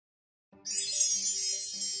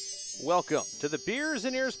Welcome to the Beers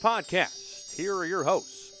and Ears podcast. Here are your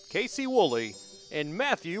hosts, Casey Woolley and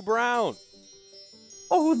Matthew Brown.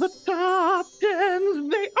 Oh, the top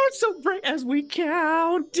tens, they are so bright as we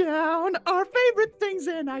count down our favorite things,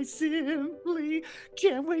 and I simply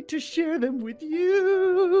can't wait to share them with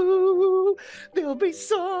you. There'll be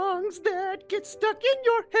songs that get stuck in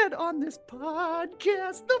your head on this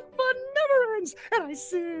podcast. The fun never ends, and I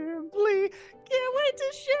simply can't wait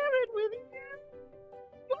to share it with you.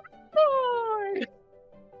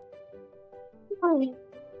 Boy.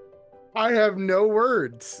 I have no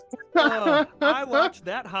words. I watched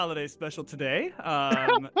that holiday special today. I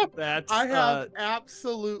have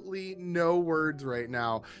absolutely no words right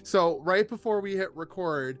now. So right before we hit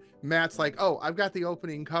record, Matt's like, "Oh, I've got the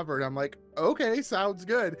opening covered." I'm like, "Okay, sounds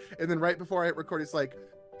good." And then right before I hit record, it's like,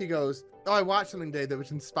 he goes, "Oh, I watched something today that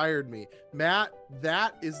which inspired me." Matt,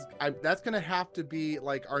 that's gonna have to be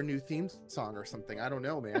like our new theme song or something. I don't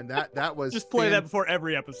know, man. That was just play that before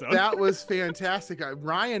every episode. That was fantastic.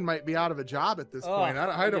 Ryan might be out of a job at this point.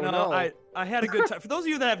 I don't know. I had a good time. For those of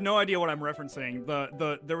you that have no idea what I'm referencing,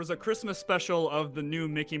 there was a Christmas special of the new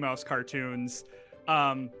Mickey Mouse cartoons.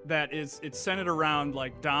 It's centered around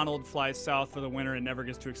like Donald flies south for the winter and never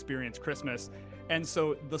gets to experience Christmas. And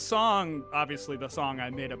so the song, obviously the song I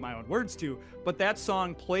made up my own words to, but that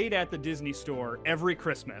song played at the Disney store every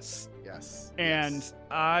Christmas. Yes. And yes.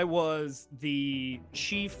 I was the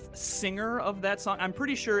chief singer of that song. I'm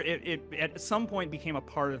pretty sure it at some point became a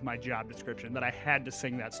part of my job description that I had to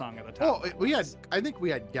sing that song at the top. Oh, I think we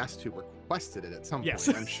had guests who requested it at some yes.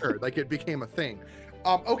 point. I'm sure, like it became a thing.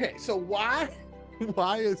 Okay, so why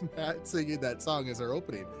is Matt singing that song as our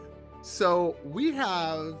opening? So we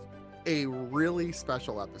have a really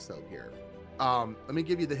special episode here. Let me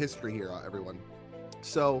give you the history here, everyone.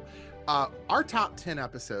 So our top 10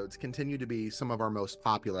 episodes continue to be some of our most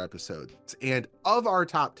popular episodes, and of our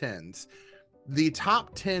top 10s, the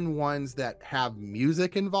top 10 ones that have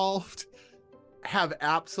music involved have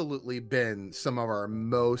absolutely been some of our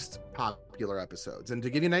most popular episodes. And to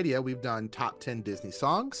give you an idea, we've done top 10 Disney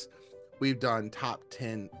songs, we've done top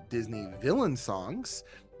 10 Disney villain songs,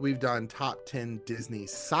 we've done top 10 Disney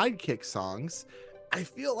sidekick songs. I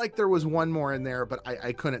feel like there was one more in there, but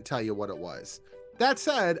I couldn't tell you what it was. That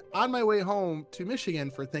said, on my way home to Michigan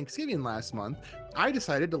for Thanksgiving last month, I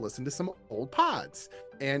decided to listen to some old pods,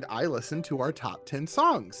 and I listened to our top 10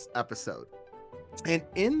 songs episode. And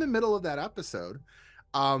in the middle of that episode,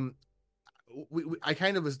 I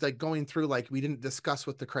kind of was like going through, like, we didn't discuss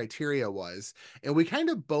what the criteria was, and we kind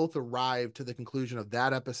of both arrived to the conclusion of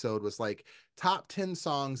that episode was like top 10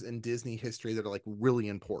 songs in Disney history that are like really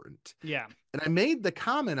important. Yeah. And I made the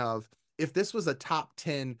comment of, if this was a top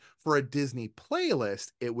 10 for a Disney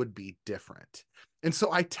playlist, it would be different. And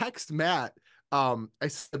so I text Matt, I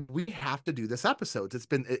said, we have to do this episode.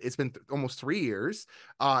 It's been almost 3 years.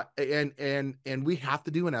 And we have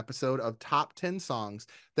to do an episode of top 10 songs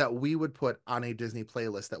that we would put on a Disney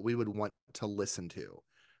playlist that we would want to listen to.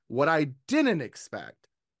 What I didn't expect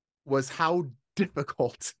was how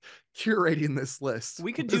difficult curating this list.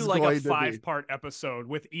 We could do like a 5-part episode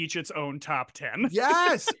with each its own top 10.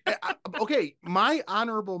 Yes. Okay. My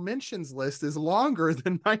honorable mentions list is longer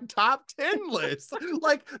than my top 10 list.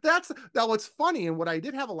 Like now what's funny, and what I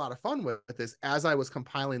did have a lot of fun with is, as I was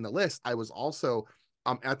compiling the list, I was also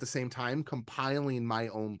at the same time compiling my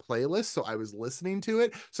own playlist. So I was listening to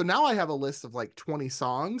it. So now I have a list of like 20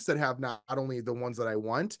 songs that have not only the ones that I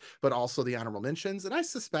want, but also the honorable mentions. And I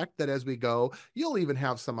suspect that as we go, you'll even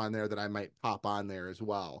have some on there that I might pop on there as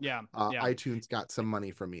well. Yeah. iTunes got some money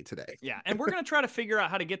from me today. Yeah. And we're going to try to figure out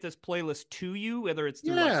how to get this playlist to you, whether it's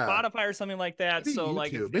through like Spotify or something like that. Maybe so YouTube.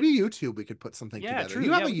 like maybe YouTube, we could put something together. True.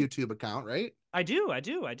 You have a YouTube account, right? I do. Yeah, I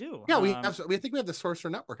think we have the Sorcerer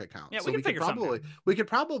Network account. Yeah, we could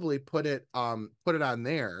probably put it on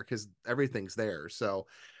there because everything's there. So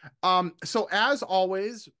as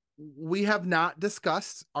always, we have not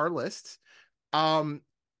discussed our list. I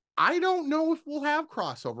don't know if we'll have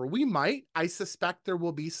crossover. We might. I suspect there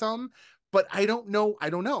will be some, but I don't know.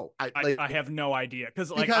 I have no idea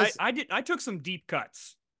because I took some deep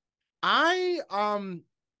cuts.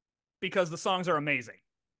 Because the songs are amazing.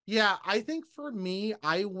 Yeah, I think for me,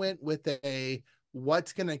 I went with a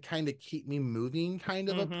what's going to kind of keep me moving kind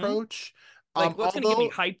of approach. Like what's going to get me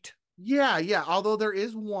hyped? Yeah. Although there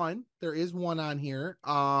is one on here.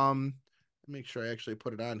 Make sure I actually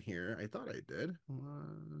put it on here. I thought I did.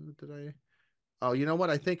 Did I? Oh, you know what?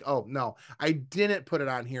 I think, no, I didn't put it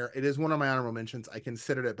on here. It is one of my honorable mentions. I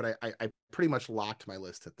considered it, but I pretty much locked my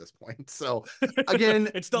list at this point. So again,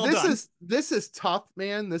 it's still done. This is tough,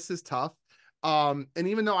 man. This is tough. And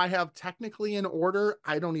even though I have technically an order,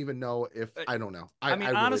 I don't even know if I don't know. I mean,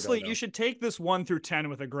 really honestly, don't know. you should take this 1 through 10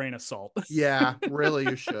 with a grain of salt. Yeah, really,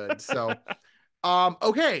 you should. So,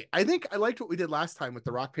 okay. I think I liked what we did last time with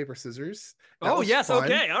the rock, paper, scissors. That Oh, was yes. fun.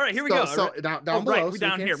 Okay. All right. Here we So, go. so down Oh, below. right. So We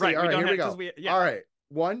down can't here. see. Right. All We right, don't here we have, go. yeah. All right.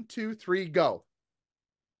 1, 2, 3, go.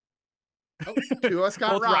 Oh, 2 of us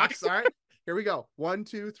got Both rocks. rock. All right. Here we go. 1,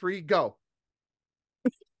 2, 3, go.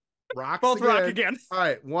 Rocks Both again. rock again. All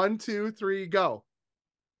right. 1, 2, 3, go.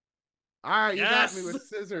 All right. You got me Yes. with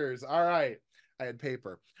scissors. All right. I had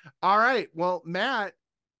paper. All right. Well, Matt,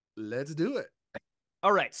 let's do it.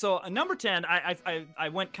 All right, so number 10, I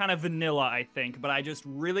went kind of vanilla, I think, but I just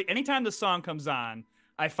really, anytime the song comes on,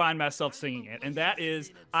 I find myself singing it, and that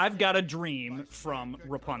is "I've Got a Dream" from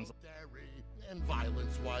Rapunzel. And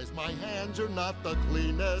violence-wise, my hands are not the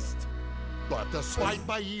cleanest, but despite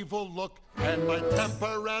my evil look and my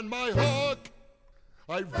temper and my hook,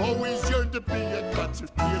 I've always yearned to be a concert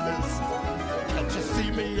pianist. Can't you see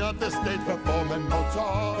me on the stage performing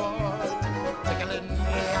Mozart? Tickling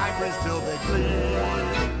the ivories till they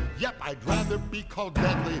gleam. Yep, I'd rather be called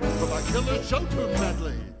deadly for my killer show tune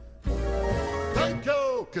medley. Thank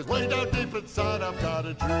you, cause way down deep inside I've got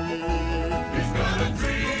a dream. He's got a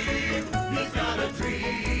dream, he's got a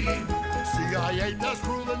dream. See, I ain't as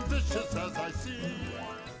cruel and vicious as I seem.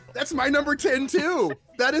 That's my number 10 too.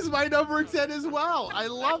 That is my number 10 as well. I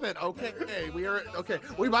love it. Okay, we are okay.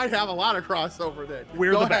 We might have a lot of crossover then.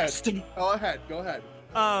 We're Go the ahead. best. Go ahead. Go ahead.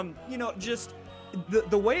 You know, just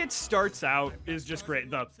the way it starts out is just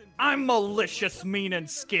great. I'm malicious, mean, and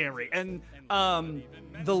scary. And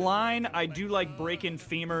the line, I do like breaking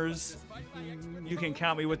femurs. You can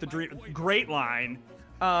count me with the dream. Great line.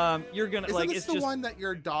 You're gonna Isn't like this it's the just one that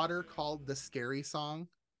your daughter called the scary song?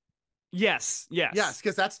 yes. Yes,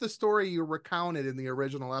 because that's the story you recounted in the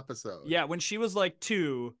original episode. Yeah, when she was like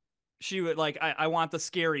 2, she would like, I want the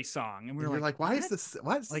scary song, and we And were you're like, why is this?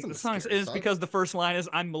 Why is this like in the a song scary is song? because the first line is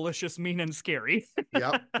I'm malicious, mean, and scary.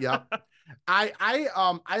 Yep.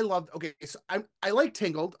 I loved. Okay, so I like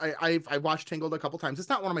Tangled. I watched Tangled a couple times. It's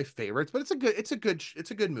not one of my favorites, but it's a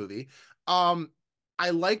good movie. I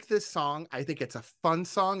like this song. I think it's a fun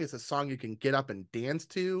song. It's a song you can get up and dance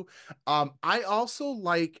to. I also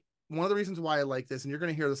like, one of the reasons why I like this, and you're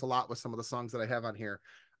going to hear this a lot with some of the songs that I have on here,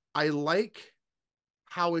 I like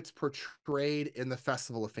how it's portrayed in the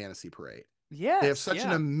Festival of Fantasy Parade. Yes, They have such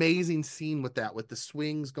an amazing scene with that, with the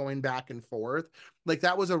swings going back and forth. Like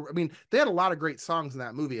that was they had a lot of great songs in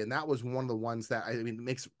that movie, and that was one of the ones that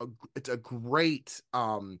it's a great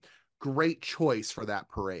choice for that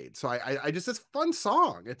parade. So I just, it's a fun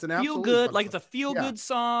song. It's an absolute feel good, fun like song. it's a feel good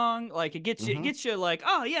song. Like it gets you, like,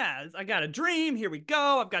 oh yeah, I got a dream. Here we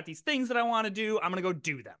go. I've got these things that I want to do. I'm gonna go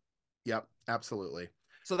do them. Yep, absolutely.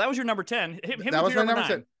 So that was your number 10. That was my number 9.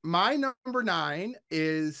 10. My number 9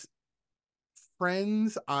 is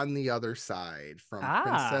Friends on the Other Side from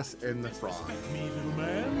Princess and the Frog. Me, little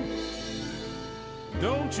man.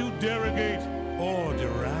 Don't you derogate or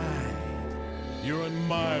deride. You're in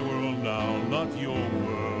my world now, not your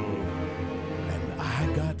world. And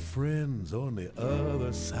I got friends on the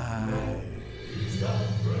other side. He's got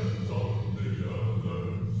friends on the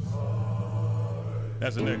other side.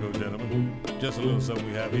 That's an echo, gentlemen. Just a little something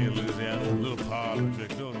we have here in Louisiana. A little parlor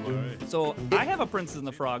trick, don't worry. So I have a Princess and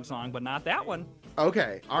the Frog song, but not that one.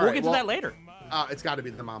 Okay, all right. We'll get to that later. It's got to be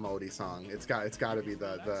the Mama Odie song. It's got to be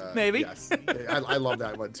the maybe. Yes, I love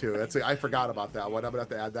that one too. I forgot about that one. I'm gonna have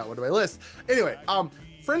to add that one to my list. Anyway,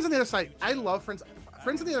 Friends on the Other Side. I love Friends.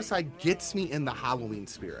 Friends on the Other Side gets me in the Halloween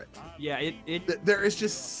spirit. Yeah, there is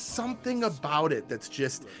just something about it that's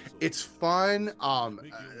just, it's fun.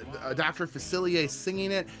 Dr. Facilier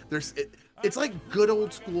singing it. It's like good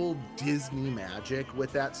old school Disney magic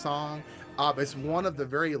with that song. It's one of the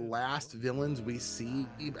very last villains we see.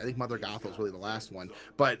 I think Mother Gothel's really the last one,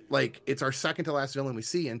 but like it's our second to last villain we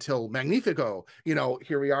see until Magnifico.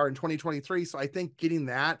 Here we are in 2023. So I think getting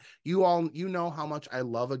that, you know how much I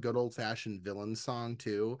love a good old fashioned villain song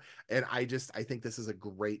too. And I think this is a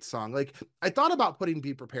great song. Like I thought about putting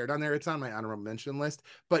Be Prepared on there. It's on my honorable mention list,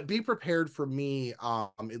 but Be Prepared for me,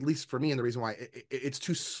 at least for me, and the reason why it's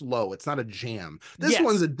too slow. It's not a jam. This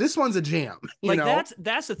one's a jam.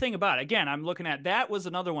 That's the thing about it. Again, I'm looking at, that was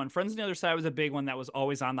another one. Friends on the Other Side was a big one that was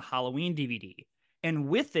always on the Halloween DVD. And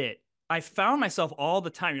with it, I found myself all the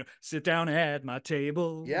time, sit down at my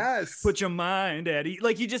table. Yes. Put your mind at ease.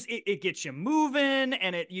 Like it gets you moving,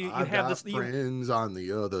 and you have this friends on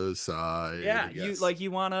the other side. Yeah. Yes.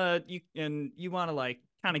 You want to like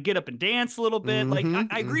kind of get up and dance a little bit. Like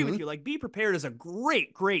I agree with mhm. you. Like Be Prepared is a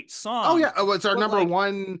great song. Oh yeah, it's our but, number like,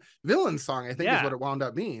 one villain song, I think, is Yeah. what it wound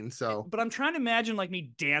up being. So But I'm trying to imagine like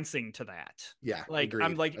me dancing to that. yeah, Like I'm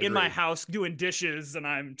agreed, like in my agreed. house doing dishes and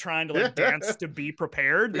I'm trying to like dance to Be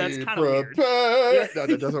Prepared. That's Be kind of weird. prepared. No,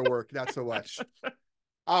 that doesn't work. Not so much.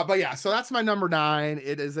 But yeah, so that's my number 9.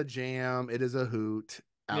 It is a jam. It is a hoot.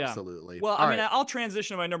 Yeah. Absolutely. Well, All I mean, right. I'll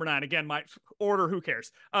transition to my number 9 again. My order, who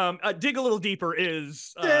cares? Dig a Little Deeper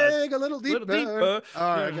is Dig a little deeper. deeper.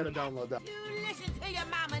 All right, I gotta download that. You listen to your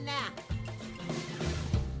mama now.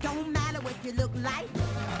 Don't matter what you look like.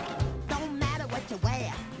 Don't matter what you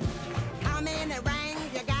wear. How many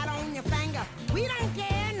rings you got on your finger. We don't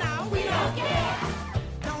care, no, we don't care.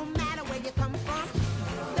 Don't matter where you come from.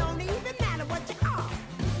 Don't even matter what you are.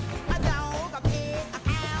 A dog, a pig, a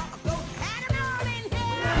cow, a goat, had them all in here.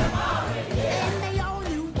 And they all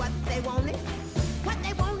knew what they wanted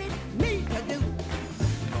me to do.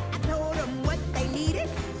 I told them what they needed,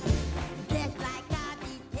 just like I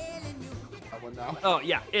be telling you. That one now. Oh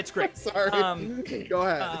yeah, it's great. Sorry. Go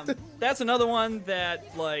ahead. That's another one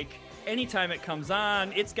that like anytime it comes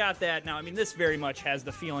on, it's got that. Now, I mean, this very much has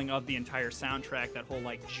the feeling of the entire soundtrack, that whole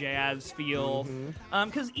like jazz feel.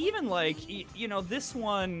 Because even like you know, this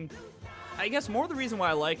one, I guess more the reason why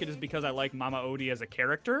I like it is because I like Mama Odie as a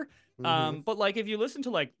character. But like if you listen to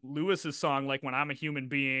like Lewis's song, like When I'm a Human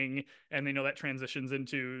Being, and they know that transitions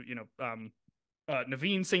into, you know,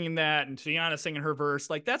 Naveen singing that and Tiana singing her verse,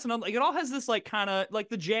 like that's another, like it all has this like kind of like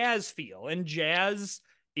the jazz feel, and jazz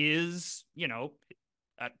is, you know,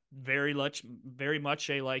 very much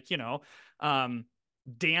a like, you know,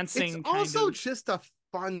 dancing It's kind also of. just a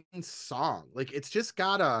fun song. Like it's just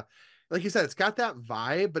got a, like you said, it's got that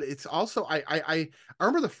vibe, but it's also I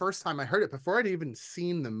remember the first time I heard it, before I'd even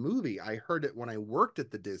seen the movie. I heard it when I worked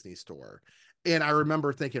at the Disney store. And I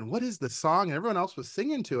remember thinking, what is the song? And everyone else was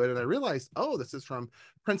singing to it. And I realized, oh, this is from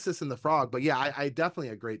Princess and the Frog. But yeah, I definitely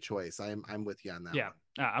a great choice. I'm with you on that Yeah,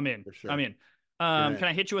 one. I'm in. For sure. I'm in. You're in. Can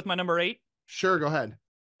I hit you with my number 8? Sure, go ahead.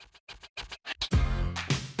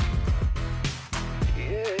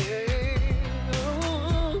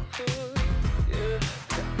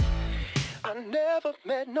 I never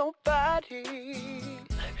met nobody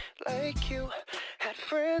like you. Had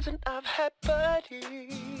friends and I've had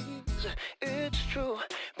buddies. It's true,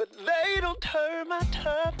 but they don't turn my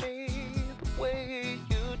tummy the way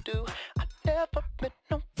you do. I never met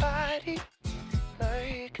nobody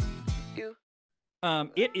like you.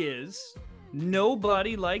 It is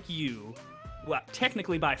Nobody Like You. Well,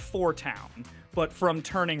 technically by Four Town, but from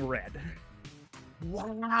Turning Red.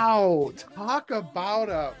 Wow, talk about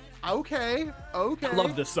a okay. I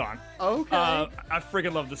love this song. Okay. I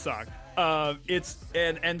freaking love this song. It's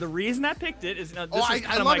and the reason I picked it is I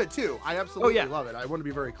love it too. I absolutely love it. I want to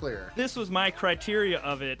be very clear. This was my criteria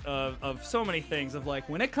of it, of so many things, of like,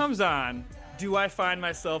 when it comes on, do I find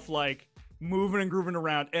myself like moving and grooving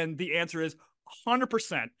around? And the answer is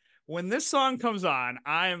 100%. When this song comes on,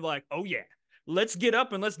 I am like, oh yeah, let's get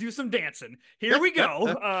up and let's do some dancing. Here we go.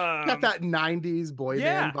 Got that 90s boy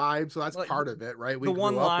band vibe, so that's like, part of it, right? The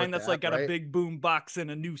one line that's that, like got right? a big boom box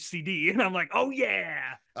and a new CD, and I'm like, oh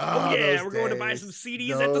yeah, those we're going to buy some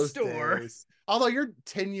CDs at the store. Days. Although you're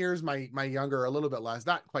 10 years my younger, a little bit less,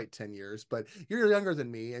 not quite 10 years, but you're younger than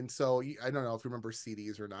me, and so I don't know if you remember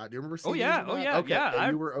CDs or not. Do you remember CDs? Okay,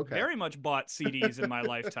 you were okay. Very much bought CDs in my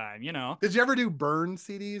lifetime, you know. Did you ever do burn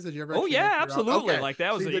CDs? Did you ever? Absolutely. Okay. Like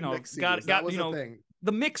that was, so you know, got you know, thing.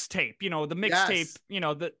 The mixtape, you know, Yes. you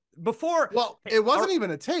know, the before. Well, it wasn't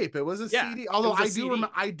even a tape; it was a CD. Although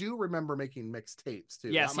I do remember making mixtapes too.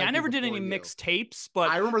 Yeah, see, I never did any mixtapes, but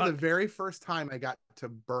I remember the very first time I got to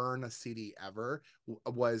burn a CD ever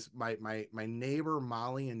was my neighbor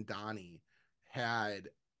Molly and Donnie had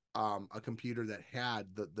a computer that had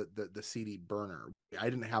the CD burner. I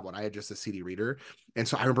didn't have one. I had just a CD reader. And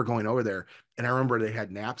so I remember going over there, and I remember they had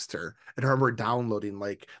Napster, and I remember downloading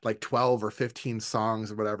like 12 or 15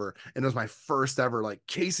 songs or whatever. And it was my first ever like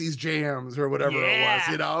Casey's Jams or whatever it was,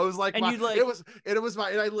 you know. It was like, and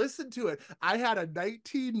I listened to it. I had a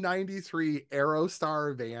 1993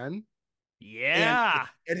 Aerostar van. Yeah,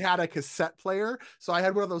 it had a cassette player, so I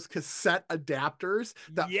had one of those cassette adapters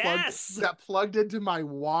that plugged into my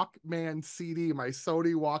Walkman CD, my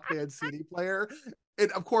Sony Walkman CD player.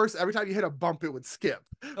 And of course, every time you hit a bump, it would skip,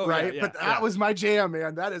 right? But that was my jam,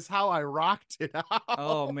 man. That is how I rocked it out.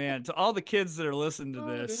 Oh man, to all the kids that are listening to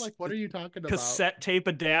this, they're like, what are you talking about? Cassette tape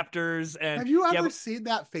adapters. And have you ever seen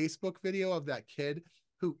that Facebook video of that kid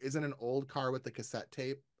who is in an old car with the cassette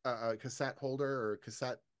tape, cassette holder or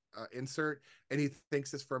cassette insert, and he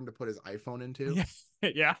thinks it's for him to put his iPhone into?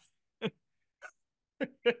 Yeah.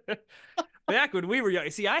 back when we were young.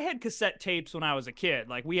 See, I had cassette tapes when I was a kid.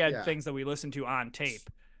 Like we had Yeah. things that we listened to on tape.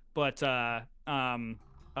 But yeah,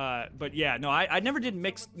 no, I never did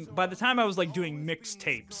mix. By the time I was like doing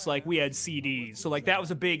mixtapes, like we had CDs. So like that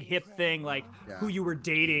was a big hip thing. Like who you were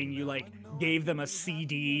dating, you like gave them a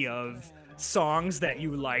CD of songs that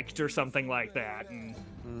you liked or something like that.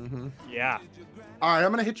 And yeah, All right,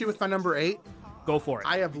 I'm gonna hit you with my number 8. go for it.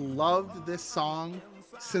 I have loved this song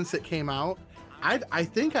since it came out. I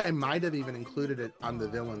think I might have even included it on the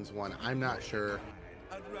Villains one. I'm not sure.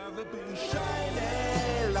 I'd rather be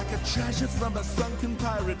shiny like a treasure from a sunken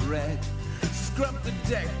pirate wreck. Scrub the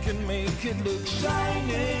deck and make it look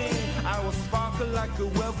shiny. I will sparkle like a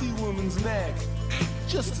wealthy woman's neck.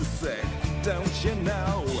 Just a sec, don't you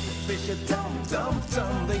know? Fish are dumb, dumb,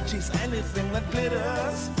 dumb. They chase anything that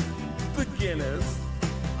glitters. Beginners.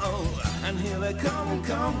 Oh, and here they come,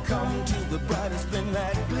 come, come to the brightest thing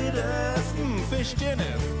that glitters. Fish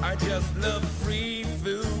dinners. I just love free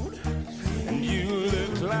food. And you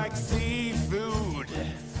look like seafood.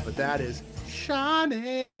 But that is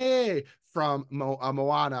Shiny from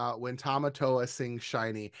Moana when Tamatoa sings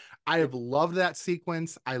Shiny. I have loved that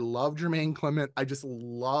sequence. I love Jermaine Clement. I just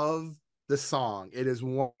love the song. It is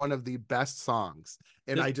one of the best songs.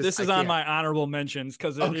 And this is on my honorable mentions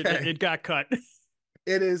because it got cut.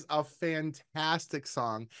 It is a fantastic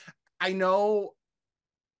song. I know,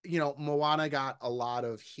 Moana got a lot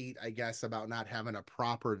of heat, I guess, about not having a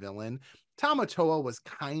proper villain. Tamatoa was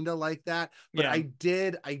kind of like that, but I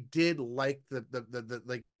did like the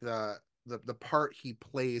part he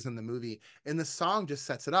plays in the movie, and the song just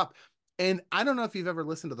sets it up. And I don't know if you've ever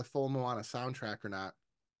listened to the full Moana soundtrack or not,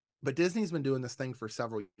 but Disney's been doing this thing for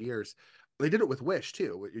several years. They did it with Wish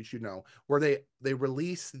too, which where they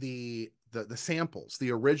release the samples,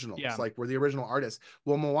 the originals, like where the original artists.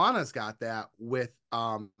 Well, Moana's got that with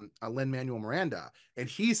Lin-Manuel Miranda, and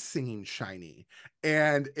he's singing Shiny,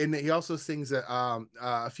 and he also sings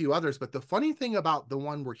a few others. But the funny thing about the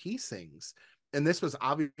one where he sings, and this was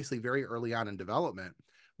obviously very early on in development,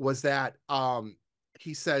 was that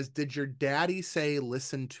he says, "Did your daddy say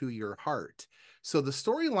listen to your heart?" So the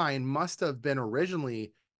storyline must have been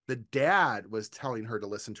originally the dad was telling her to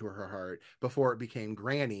listen to her heart before it became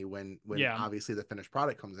Granny when obviously the finished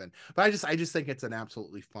product comes in. But I just think it's an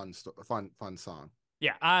absolutely fun song.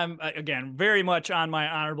 Yeah, I'm again very much on my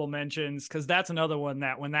honorable mentions because that's another one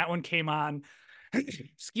that when that one came on,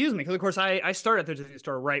 excuse me, because of course I started at the Disney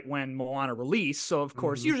Store right when Moana released. So of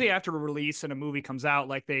course, usually after a release and a movie comes out,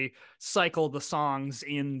 like they cycle the songs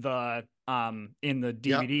in the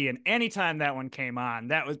DVD, and anytime that one came on,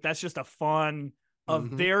 that's just a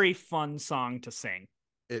very fun song to sing.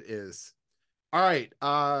 It is. All right.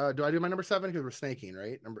 Do I do my number 7? Because we're snaking,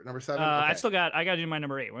 right? Number 7. Okay. I got to do my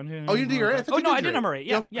number 8. Oh, you do your 8? I did number 8.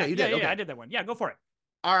 Yeah, you did. Okay. I did that one. Yeah, go for it.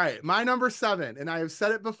 All right, my number 7, and I have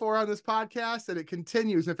said it before on this podcast, and it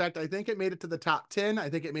continues. In fact, I think it made it to the top 10. I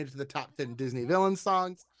think it made it to the top 10 Disney villain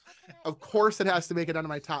songs. Of course, it has to make it onto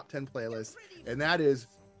my top 10 playlist, and that is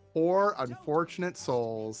Poor Unfortunate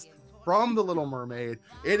Souls from The Little Mermaid.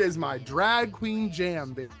 It is my drag queen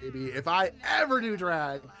jam, baby. If I ever do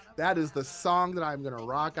drag, that is the song that I'm going to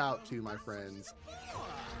rock out to, my friends.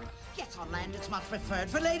 Yes, on land it's much preferred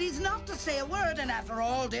for ladies not to say a word, and after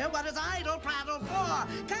all, dear, what is idle prattle for?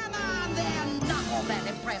 Come on, then, not all that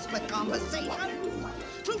impressed with conversation.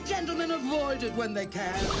 True gentlemen avoid it when they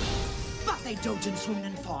can. But they dote and swoon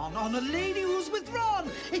and fawn on a lady who's withdrawn.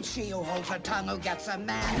 It's she who holds her tongue who gets a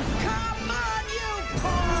man. Come on, you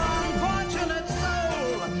poor unfortunate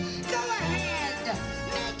soul. Go ahead,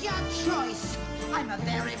 make your choice. I'm a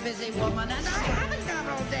very busy woman and I haven't got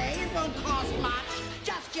all day. It won't cost much,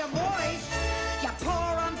 just your voice. You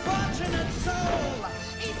poor unfortunate soul.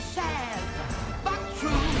 It's sad, but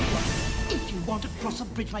true. If you want to cross a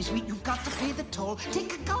bridge, my sweet, you've got to pay the toll.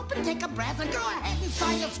 Take a gulp and take a breath and go ahead and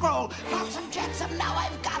sign your scroll. Flotsam jetsam, now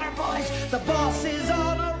I've got her, boys. The boss is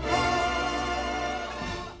on a roll.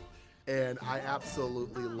 And I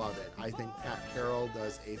absolutely love it. I think Pat Carroll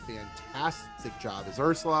does a fantastic job as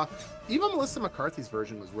Ursula. Even Melissa McCarthy's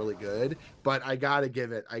version was really good, but I gotta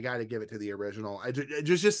give it to the original.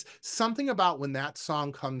 There's just something about when that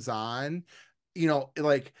song comes on,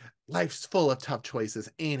 like life's full of tough choices,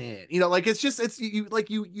 ain't it? Like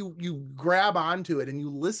you grab onto it and you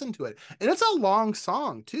listen to it, and it's a long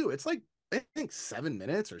song too. It's like I think 7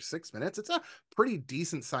 minutes or 6 minutes. It's a pretty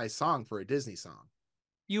decent sized song for a Disney song.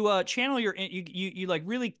 You channel you like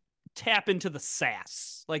really tap into the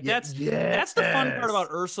sass. Like that's the fun part about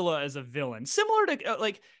Ursula as a villain. Similar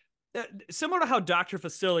to how Dr.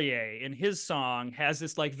 Facilier in his song has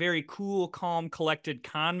this like very cool, calm, collected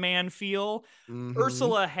con man feel.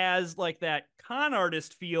 Ursula has like that con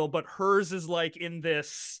artist feel, but hers is like in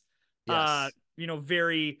this, Yes.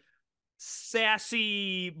 very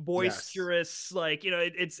sassy, boisterous, like,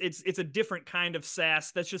 it's a different kind of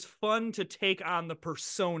sass that's just fun to take on the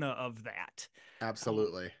persona of that.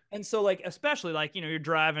 Absolutely. And so, like, especially like, you're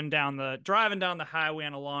driving down the highway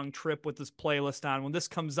on a long trip with this playlist on. When this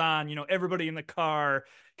comes on, everybody in the car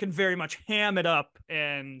can very much ham it up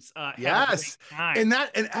and have a Yes. great time.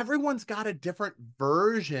 And everyone's got a different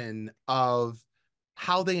version of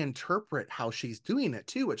how they interpret how she's doing it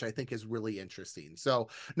too, which I think is really interesting. So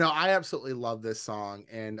no, I absolutely love this song.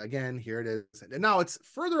 And again, here it is. And now it's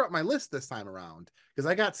further up my list this time around because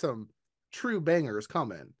I got some true bangers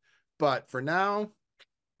coming. But for now,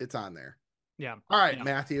 it's on there. Yeah. All right, Yeah.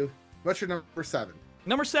 Matthew, what's your number 7?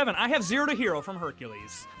 Number 7, I have Zero to Hero from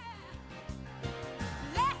Hercules.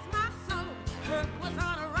 Bless my soul, Herc was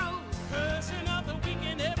on a roll. Person of the week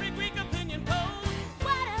in every Greek opinion poll.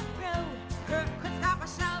 What a pro, Herc could stop a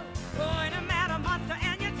show. Point a matter monster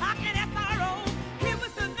and you're talking SRO. He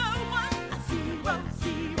was the no one, a zero.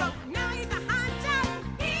 Now he's a hunter,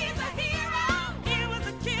 he's a hero. He was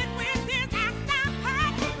a kid with his act down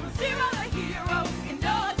pat. Zero to hero in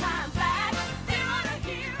no time flat. Zero to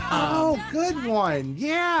hero. Oh, good one.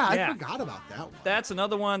 Yeah, yeah. I forgot about that one. That's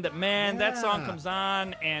another one that, man, that song Yeah. comes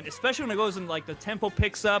on, and especially when it goes in, like, the tempo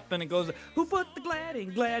picks up and it goes, who put the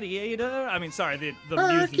gladiator? I mean, sorry, the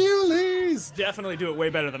music Hercules. definitely do it way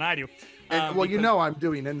better than I do. And, well, you because- know I'm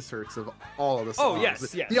doing inserts of all of the songs. Oh,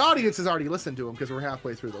 yes, yes. The audience has already listened to them because we're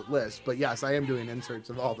halfway through the list. But yes, I am doing inserts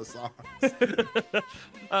of all the songs.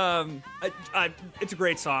 It's a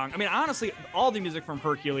great song. I mean, honestly, all the music from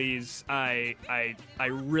Hercules, I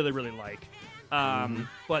really, really like.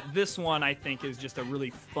 But this one, I think, is just a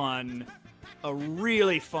really fun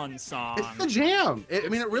song. It's the jam. It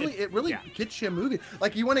really yeah. gets you moving.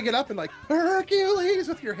 Like you want to get up and like Hercules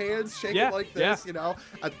with your hands shaking Yeah, like this. You know.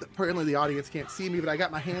 Apparently the audience can't see me, but I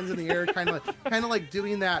got my hands in the air, kind of like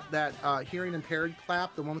doing that hearing impaired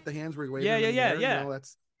clap, the one with the hands where you wave. Yeah. You know,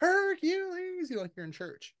 that's Hercules. You know, like you're in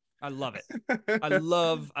church. I love it. I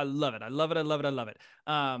love it.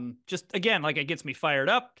 Just again, like, it gets me fired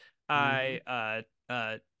up. It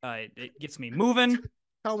gets me moving.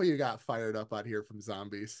 Tell me you got fired up on here from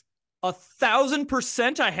Zombies.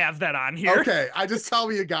 1,000% I have that on here. Okay, I just tell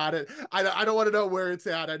me you got it. I don't want to know where it's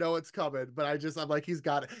at. I know it's coming, but I'm like, he's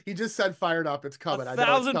got it. He just said fired up. It's coming. I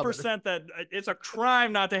know it's coming. 1,000% that it's a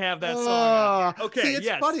crime not to have that song. on Ah, here. Okay, see, it's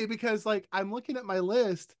yes. funny because like I'm looking at my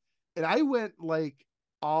list and I went like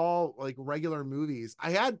all like regular movies.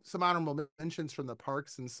 I had some honorable mentions from the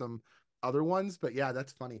parks and some other ones, but yeah,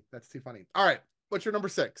 that's funny. That's too funny. All right, what's your number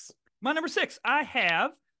 6? My number 6, I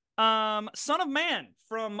have Son of Man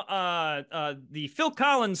from the Phil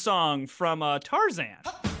Collins song from Tarzan.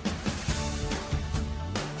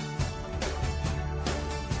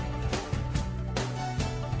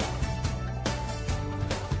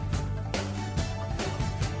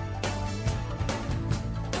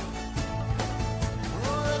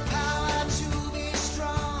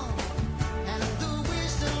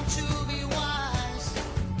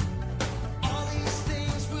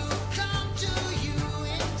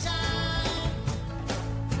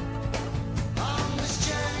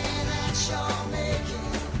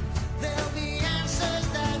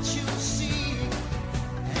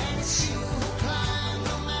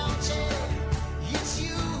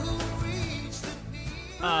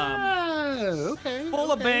 Okay.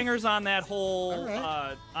 Full of okay. bangers on that whole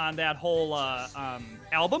All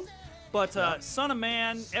album. But Son of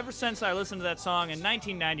Man, ever since I listened to that song in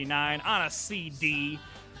 1999 on a CD,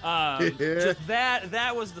 just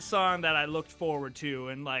that was the song that I looked forward to,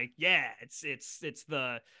 and like, yeah, it's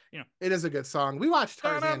the, you know, It is a good song. We watched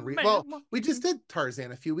Tarzan. Man. Well, we just did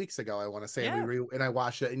Tarzan a few weeks ago, I want to say, Yeah. and I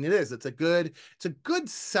watched it, and it's a good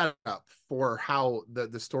setup for how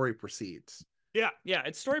the story proceeds. yeah,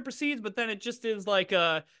 its story proceeds, but then it just is like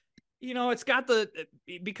it's got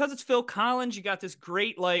because it's Phil Collins, you got this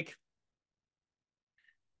great like.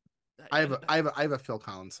 I have a Phil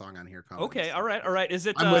Collins song on here. Collins. Okay, all right. Is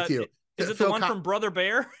it? I'm with you. Is it Phil the one from Brother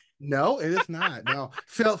Bear? No, it is not. No,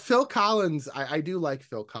 Phil Collins. I do like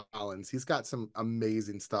Phil Collins. He's got some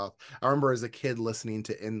amazing stuff. I remember as a kid listening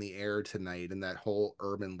to "In the Air Tonight" and that whole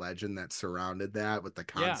urban legend that surrounded that with the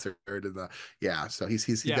concert and So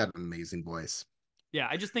he's got an amazing voice. Yeah,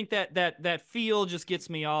 I just think that feel just gets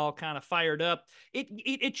me all kind of fired up.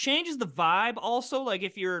 It changes the vibe also. Like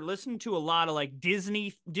if you're listening to a lot of like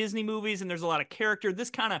Disney movies and there's a lot of character,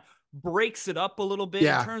 this kind of breaks it up a little bit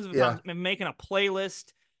in terms of making a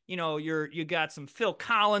playlist. You know, you got some Phil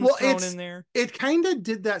Collins thrown in there. It kind of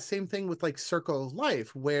did that same thing with like Circle of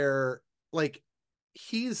Life, where like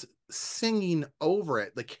he's singing over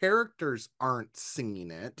it. The characters aren't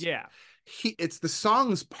singing it. Yeah. It's the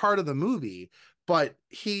song's part of the movie, but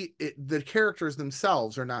the characters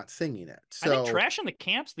themselves are not singing it. So I think Trash in the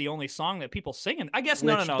Camp's the only song that people sing. I guess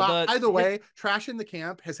which, no. By the way, Trash in the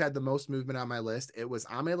Camp has had the most movement on my list. It was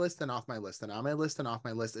on my list and off my list and on my list and off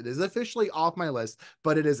my list. It is officially off my list,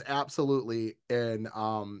 but it is absolutely an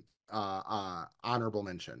honorable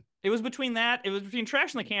mention. It was between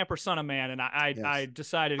Trash in the Camp or Son of Man, and I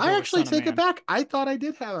decided to go I with actually Son of take Man. it back. I thought I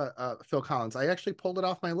did have a Phil Collins. I actually pulled it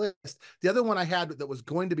off my list. The other one I had that was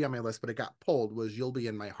going to be on my list, but it got pulled, was You'll Be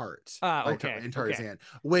in My Heart. In Tarzan,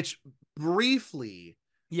 which briefly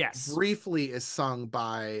is sung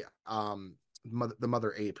by the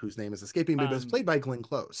mother ape, whose name is escaping me, but it's played by Glenn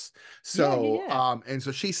Close. So and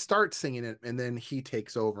so she starts singing it, and then he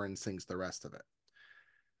takes over and sings the rest of it.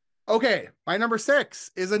 Okay, my number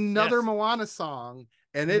 6 is another Moana song,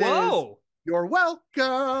 and it is You're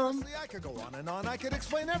Welcome. I could go on and on. I could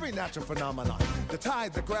explain every natural phenomenon. The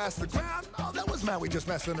tide, the grass, the ground. Oh, that was Maui just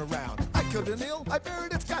messing around. I killed an eel, I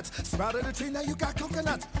buried its guts. Sprouted a tree, now you got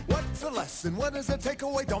coconuts. What's the lesson? What is the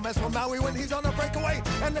takeaway? Don't mess with Maui when he's on a breakaway.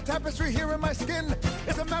 And the tapestry here in my skin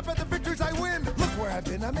is a map of the victories I win. Look where I've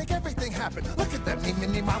been, I make everything happen. Look at them, me,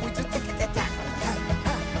 mini Maui, just look at that.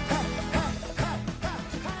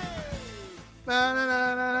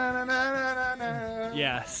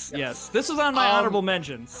 Yes. This was on my honorable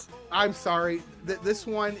mentions. I'm sorry. This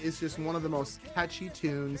one is just one of the most catchy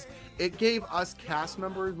tunes. It gave us cast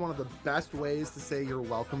members one of the best ways to say you're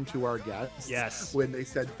welcome to our guests. Yes. When they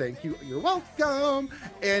said thank you, you're welcome.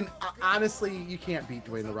 And honestly, you can't beat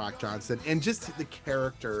Dwayne The Rock Johnson. And just the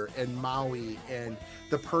character and Maui and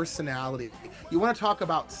the personality. You want to talk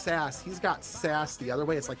about sass? He's got sass the other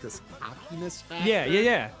way. It's like this cockiness factor.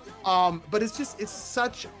 Yeah. But it's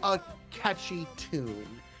such a catchy tune,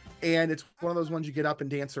 and it's one of those ones you get up and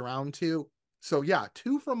dance around to. So yeah,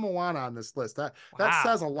 2 from Moana on this list. That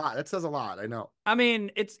says a lot. That says a lot. I know. I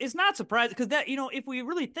mean, it's not surprising because that, if we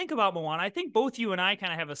really think about Moana, I think both you and I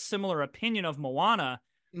kind of have a similar opinion of Moana,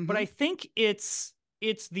 but I think it's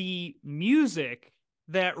the music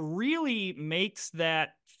that really makes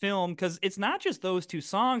that film, because it's not just those 2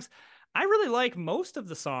 songs. I really like most of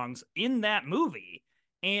the songs in that movie,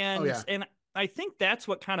 and I think that's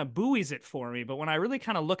what kind of buoys it for me. But when I really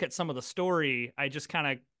kind of look at some of the story, I just kind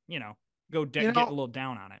of, get a little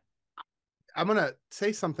down on it. I'm going to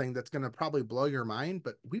say something that's going to probably blow your mind,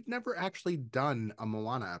 but we've never actually done a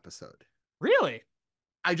Moana episode. Really?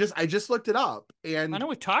 I just looked it up, and I know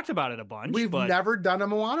we've talked about it a bunch. We've never done a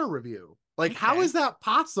Moana review. Like, how is that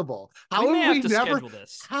possible? How have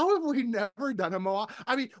we never done a Moana?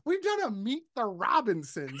 I mean, we've done a Meet the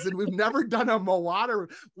Robinsons, and we've never done a Moana.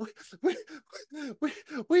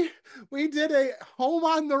 We did a Home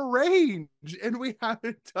on the Range, and we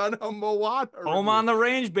haven't done a Moana Home review. on the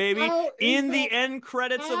Range, baby. In the end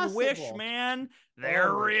credits possible? of Wish, man.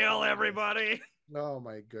 They're real, everybody. Oh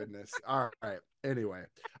my goodness. All right. Anyway,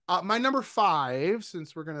 my number 5,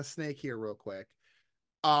 since we're gonna snake here real quick,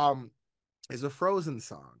 is a Frozen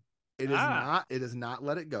song. It is not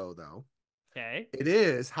Let It Go, though. Okay. It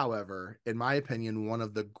is, however, in my opinion, one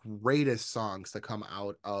of the greatest songs to come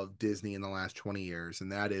out of Disney in the last 20 years,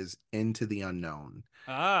 and that is Into the Unknown.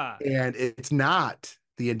 And it's not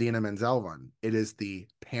the Idina Menzel one. It is the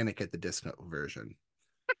Panic at the Disco version.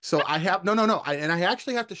 So I have I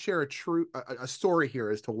actually have to share a story here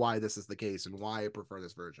as to why this is the case and why I prefer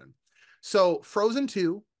this version. So Frozen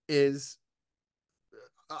 2 is,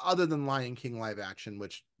 other than Lion King live action,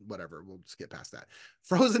 which whatever, we'll skip past that.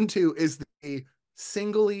 Frozen 2 is the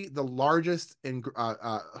largest and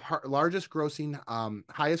highest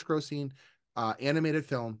grossing animated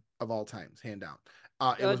film of all times, hand down.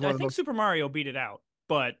 I think Super Mario beat it out,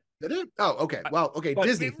 but did it? Oh, okay. Well, okay,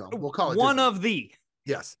 Disney film. We'll call it one Disney. of the.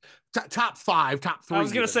 Yes, top 5, top 3. I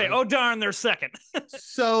was gonna say, right? Oh darn, they're second.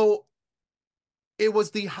 So it was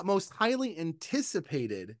the most highly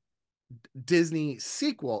anticipated Disney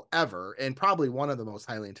sequel ever, and probably one of the most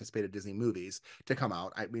highly anticipated Disney movies to come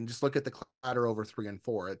out. I mean, just look at the clatter over 3 and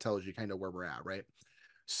 4. It tells you kind of where we're at, right?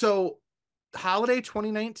 So holiday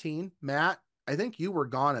 2019, Matt, I think you were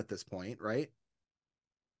gone at this point, right?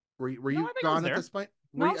 Were you gone at this point?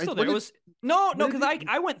 No, I'm still there. Because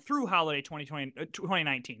I went through holiday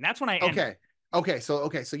 2019. That's when I ended. Okay. So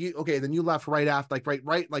then you left right after,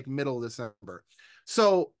 right like middle of December.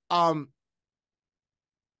 So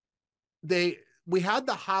we had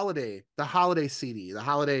the holiday CD, the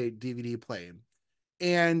holiday DVD playing,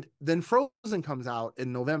 and then Frozen comes out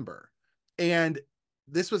in November, and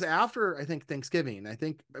this was after, I think, Thanksgiving. I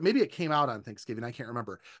think maybe it came out on Thanksgiving. I can't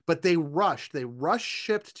remember, but they rushed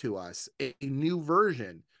shipped to us a new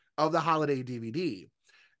version of the holiday DVD.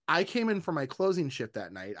 I came in for my closing shift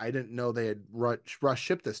that night. I didn't know they had rush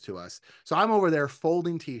shipped this to us. So I'm over there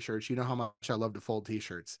folding t-shirts. You know how much I love to fold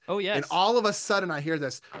t-shirts. Oh, yes. And all of a sudden I hear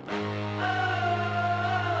this.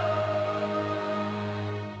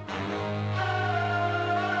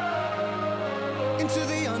 Into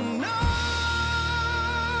the unknown,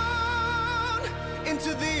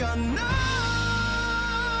 into the unknown,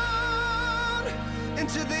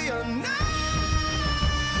 into the unknown.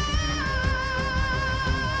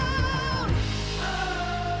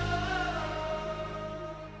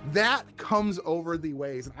 That comes over the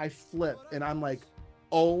waves and I flip and I'm like,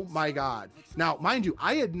 oh my God. Now, mind you,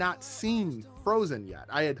 I had not seen Frozen yet.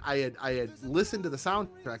 I had listened to the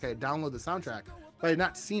soundtrack. I had downloaded the soundtrack, but I had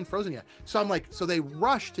not seen Frozen yet. So I'm like, so they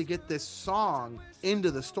rushed to get this song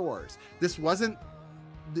into the stores. This wasn't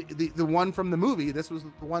the one from the movie. This was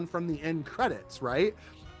the one from the end credits, right?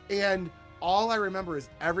 And all I remember is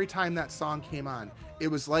every time that song came on, it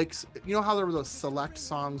was like, you know how there were those select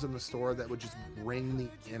songs in the store that would just bring the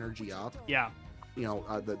energy up? Yeah. You know,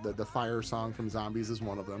 the fire song from Zombies is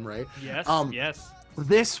one of them, right? Yes. Yes.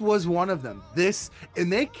 This was one of them.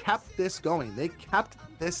 And they kept this going. They kept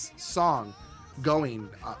this song going,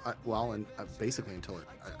 basically until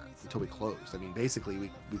we closed. I mean, basically we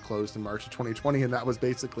closed in March of 2020, and that was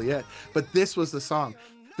basically it. But this was the song.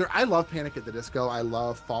 I love Panic at the Disco. I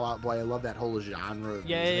love Fall Out Boy. I love that whole genre of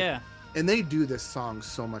music. Yeah. And they do this song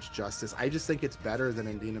so much justice. I just think it's better than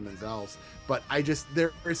Idina Menzel's. But I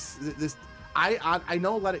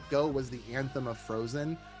know Let It Go was the anthem of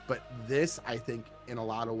Frozen, but this, I think, in a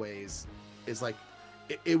lot of ways, is like,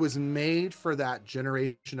 it was made for that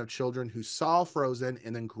generation of children who saw Frozen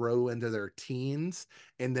and then grow into their teens,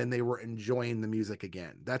 and then they were enjoying the music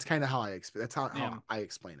again. That's kind of how how I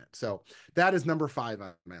explain it. So that is number 5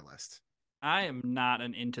 on my list. I am not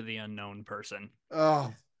an Into the Unknown person.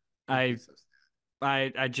 Oh, I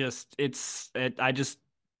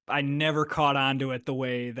never caught on to it the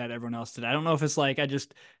way that everyone else did. I don't know if it's like, I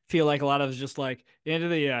just feel like a lot of it's just like into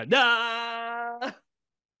the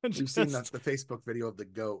You've seen the Facebook video of the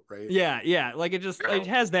goat, right? Yeah. Like it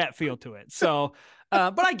has that feel to it. So,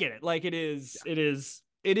 but I get it. Like it is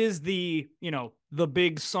the, the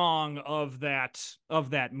big song of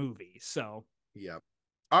that movie. So, yep.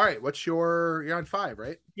 All right. You're on 5,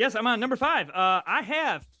 right? Yes, I'm on number 5. I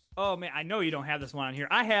have, oh man, I know you don't have this one on here.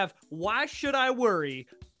 I have Why Should I Worry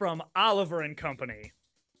from Oliver and Company.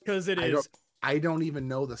 Because I don't even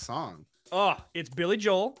know the song. Oh, it's Billy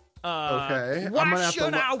Joel. Okay. Why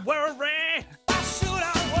should I worry? Why should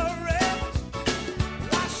I worry?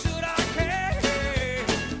 Why should I care?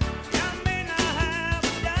 I may not have a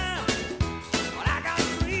dime, but I got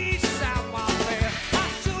 3 southpaw there. Why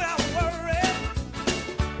should I worry?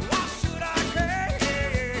 Why should I care?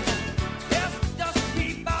 If just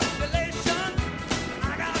keep population, I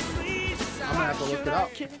got 3 southpaw. I'm gonna have to look it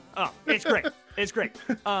up. Oh, it's great. It's great.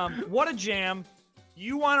 What a jam.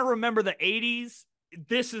 You want to remember the 80s?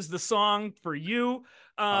 This is the song for you.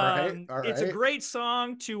 All right. It's a great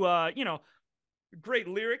song to, great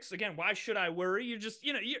lyrics. Again, why should I worry? You're just,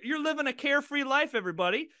 you're living a carefree life,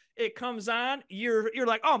 everybody. It comes on. You're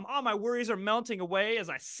like, oh, all my worries are melting away as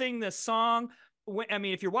I sing this song. I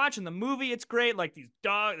mean, if you're watching the movie, it's great. Like these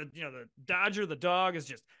dogs, the Dodger, the dog is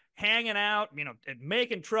just hanging out, and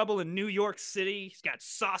making trouble in New York City. He's got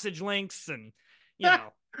sausage links and,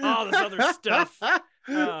 all this other stuff.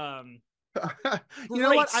 You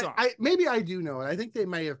know what? I maybe I do know it. I think they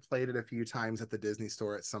may have played it a few times at the Disney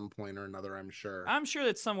store at some point or another. I'm sure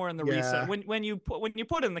that's somewhere in the reset. When you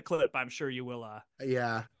put in the clip, I'm sure you will.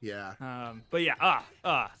 Yeah. But yeah.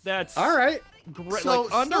 That's all right. Great. So,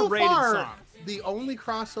 like, underrated so far, song. The only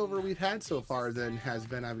crossover we've had so far then has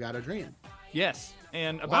been "I've Got a Dream." Yes,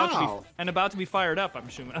 and about to be fired up. I'm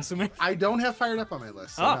assuming. I don't have fired up on my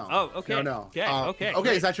list. So okay. No. Okay.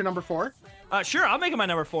 Okay. Is that your number 4? Sure, I'll make it my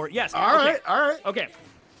number 4. Yes. All right. Okay.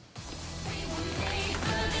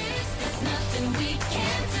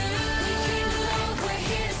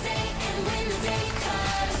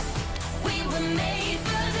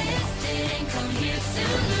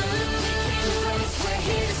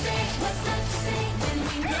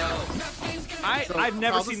 I've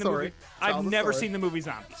never seen the movie. I've never seen the movie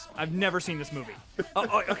Zombies. I've never seen this movie.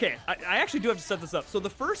 Okay. I actually do have to set this up. So the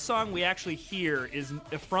first song we actually hear is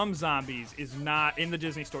from Zombies is not in the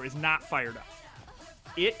Disney store. Is not Fired Up.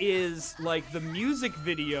 It is like the music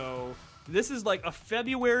video. This is like a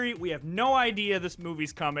February. We have no idea this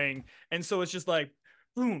movie's coming, and so it's just like,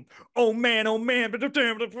 boom, oh man, and welcome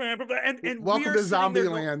to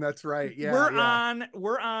Zombieland. That's right. Yeah,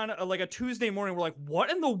 we're on like a Tuesday morning. We're like,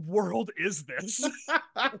 what in the world is this?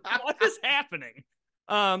 What is happening?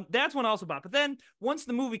 That's one also bop. But then once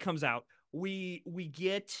the movie comes out, we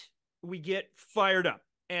get fired up.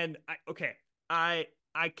 And I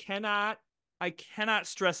cannot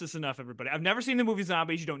stress this enough, everybody. I've never seen the movie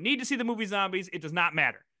Zombies. You don't need to see the movie Zombies. It does not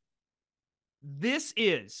matter. This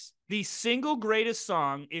is the single greatest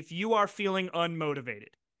song if you are feeling unmotivated.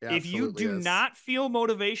 Yeah, if you do not feel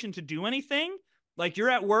motivation to do anything, like you're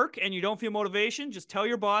at work and you don't feel motivation, just tell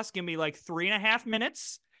your boss, give me like 3.5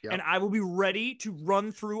 minutes. Yep. And I will be ready to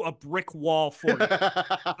run through a brick wall for you.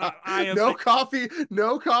 No coffee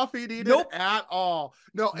needed at all.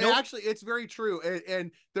 No, actually, it's very true. And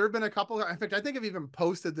there have been a couple. In fact, I think I've even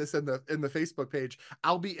posted this in the Facebook page.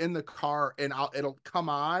 I'll be in the car and it'll come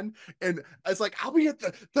on, and it's like I'll be at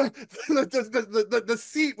the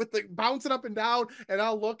seat with the bouncing up and down, and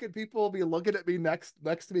I'll look and people will be looking at me next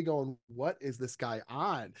to me, going, "What is this guy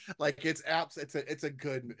on?" Like it's a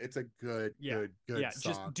good song.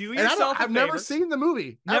 Just do yourself a favor. I've never seen the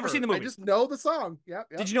movie. Never seen the movie. I just know the song.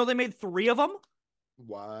 Yep. Did you know they made 3 of them?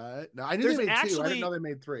 What? No, I knew they made 2. I didn't know they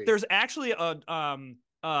made 3. There's actually a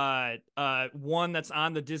one that's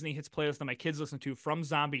on the Disney Hits playlist that my kids listen to from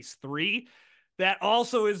Zombies 3. That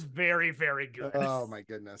also is very, very good. Oh my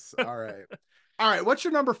goodness. All right. What's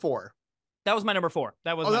your number 4? That was my number 4.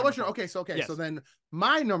 That was your okay. So yes. So then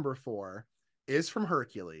my number 4 is from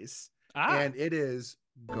Hercules, and it is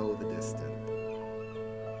 "Go the Distance."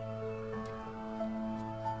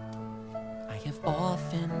 I have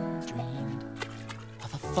often dreamed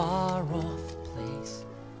of a far-off place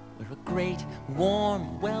where a great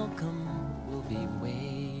warm welcome will be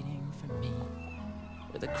waiting for me,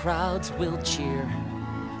 where the crowds will cheer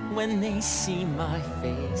when they see my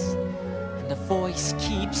face, and a voice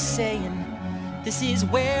keeps saying, "This is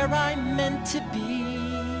where I'm meant to be."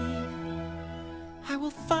 I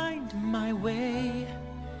will find my way.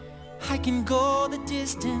 I can go the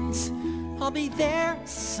distance. I'll be there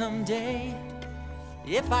someday.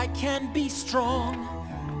 If I can be strong,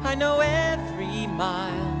 I know every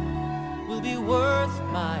mile will be worth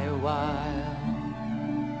my while.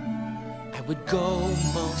 I would go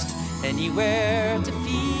most anywhere to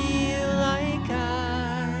feel like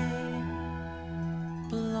I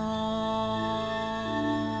belong.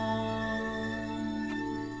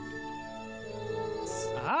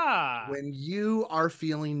 When you are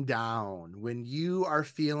feeling down, when you are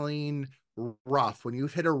feeling rough, when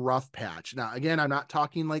you've hit a rough patch. Now, again, I'm not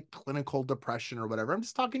talking like clinical depression or whatever. I'm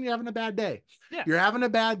just talking you're having a bad day. Yeah. You're having a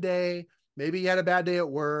bad day. Maybe you had a bad day at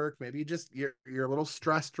work. Maybe you're a little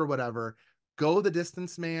stressed or whatever. Go the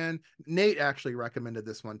Distance, man. Nate actually recommended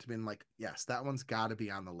this one to me. And like, yes, that one's got to be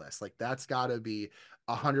on the list. Like that's got to be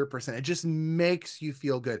 100%. It just makes you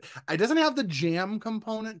feel good. It doesn't have the jam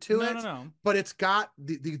component to it, but it's got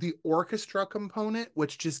the orchestra component,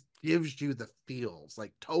 which just gives you the feels,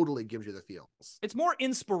 like totally gives you the feels. It's more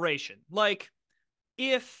inspiration. Like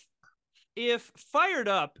if Fired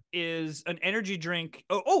Up is an energy drink.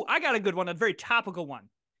 Oh, I got a good one, a very topical one.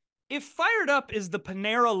 If Fired Up is the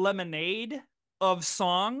Panera Lemonade of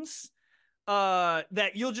songs,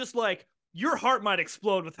 that you'll just like, your heart might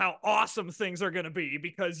explode with how awesome things are going to be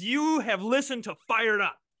because you have listened to Fired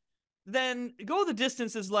Up, then Go the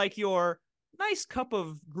Distance is like your nice cup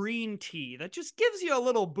of green tea that just gives you a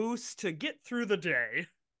little boost to get through the day.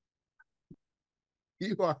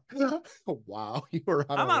 You are, wow, you are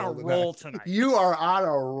on I'm on a roll tonight. You are on a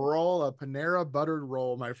roll, a Panera buttered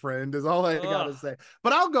roll, my friend, is all I gotta say.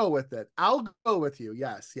 But I'll go with it. I'll go with you.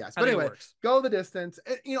 Yes. But anyway, Go the Distance.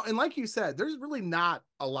 And like you said, there's really not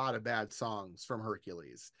a lot of bad songs from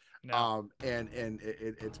Hercules. No. And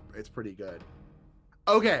it's pretty good.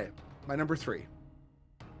 Okay, my number 3.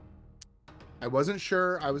 I wasn't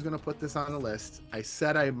sure I was gonna put this on the list. I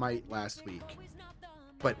said I might last week,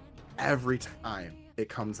 but every time it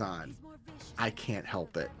comes on, I can't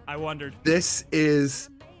help it. I wondered. This is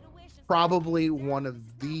probably one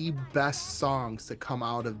of the best songs to come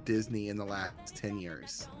out of Disney in the last 10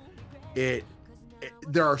 years. In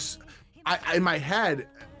my head,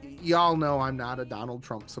 y'all know I'm not a Donald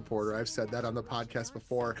Trump supporter. I've said that on the podcast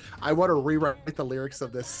before. I want to rewrite the lyrics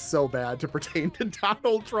of this so bad to pertain to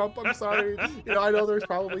Donald Trump. I'm sorry. I know there's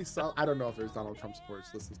probably some, I don't know if there's Donald Trump supporters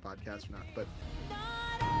to this podcast or not, but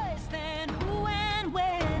then who and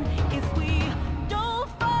when, if we don't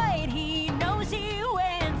fight, he knows he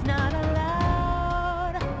wins. Not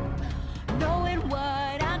allowed, knowing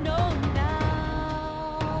what I know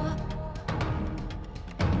now.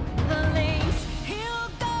 The lengths he'll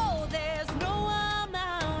go, there's no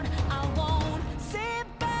amount. I won't sit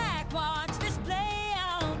back, watch this play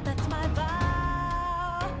out. That's my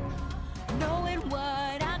vow, knowing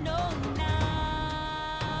what I know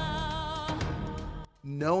now.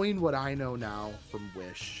 knowing what I know now from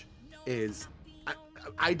Wish is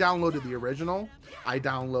I downloaded the original, I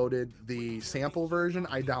downloaded the sample version,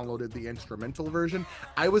 I downloaded the instrumental version.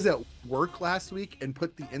 I was at work last week and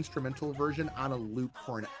put the instrumental version on a loop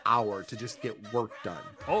for an hour to just get work done.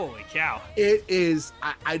 Holy cow. It is,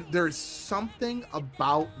 there's something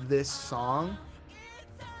about this song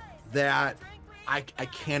that I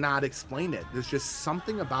cannot explain it. There's just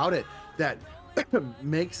something about it that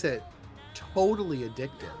makes it totally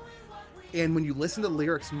addictive. And when you listen to the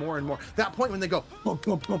lyrics more and more, that point when they go boom,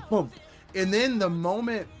 boom, boom, boom, and then the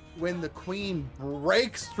moment when the queen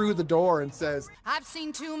breaks through the door and says, I've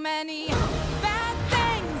seen too many bad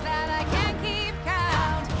things that I can't keep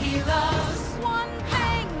count. He loves one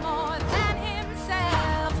thing more than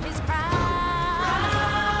himself, his crown.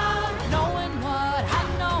 Knowing what I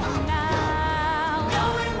know now.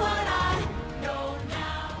 Knowing what I know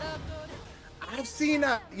now. I've seen,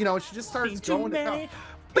 she just starts going down.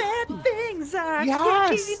 Bad things I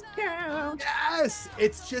can't keep count. Yes,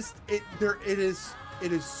 it's just it is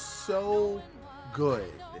so good,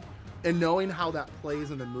 and knowing how that plays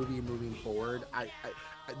in the movie moving forward, I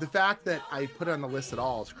the fact that I put it on the list at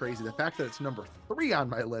all is crazy. The fact that it's number 3 on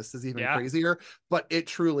my list is even crazier. But it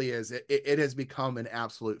truly is. It has become an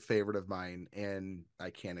absolute favorite of mine, and I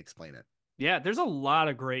can't explain it. Yeah, there's a lot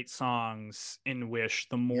of great songs in Wish.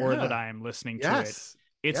 The more that I am listening to it.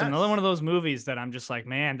 It's another one of those movies that I'm just like,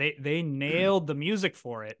 man, they nailed the music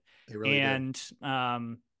for it. They really did. And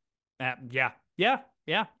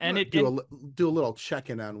And do a little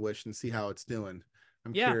check-in on Wish and see how it's doing.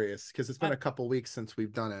 I'm curious because it's been a couple weeks since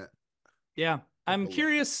we've done it. Yeah, I'm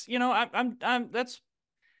curious. I'm that's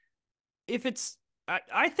if it's.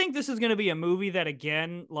 I think this is going to be a movie that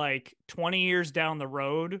again, like 20 years down the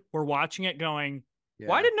road, we're watching it going. Yeah.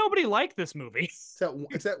 Why did nobody like this movie?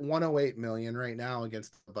 It's at 108 million right now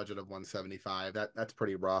against a budget of 175. That's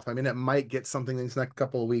pretty rough. I mean, it might get something these next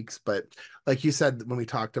couple of weeks, but like you said when we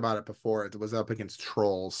talked about it before, it was up against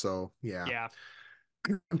Trolls. So yeah.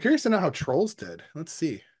 I'm curious to know how Trolls did. Let's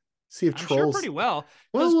see if Trolls sure pretty well.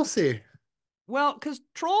 Well, we'll see. Well, because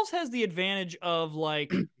Trolls has the advantage of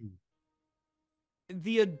like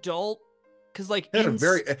the adult. Because like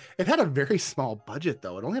it had a very small budget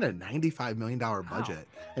though. It only had a $95 million budget,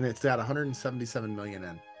 and it's at 177 million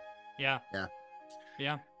in. Yeah.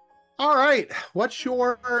 All right, what's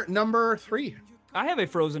your number 3? I have a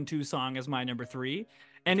Frozen 2 song as my number 3,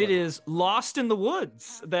 and it is "Lost in the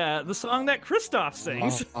Woods," the song that Kristoff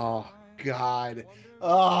sings. Oh God!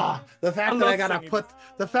 The fact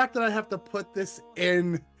that I have to put this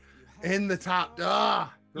in the top.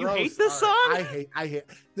 You hate this song? I hate.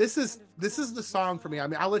 This is the song for me. I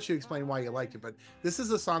mean, I'll let you explain why you liked it, but this is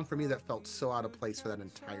the song for me that felt so out of place for that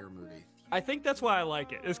entire movie. I think that's why I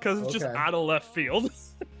like it. It's because it's just out of left field.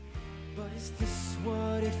 But is this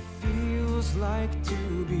what it feels like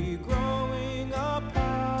to be growing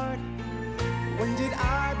apart? When did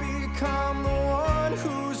I become the one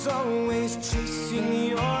who's always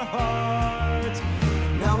chasing your heart?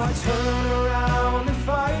 Now I turn around and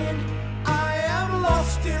find I am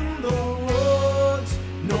lost in the woods.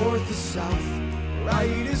 North is south,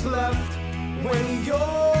 right is left when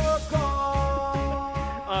you're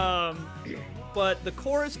gone. But the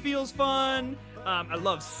chorus feels fun. I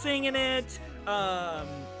love singing it.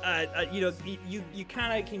 You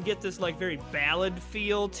kind of can get this like very ballad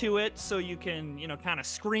feel to it, so you can kind of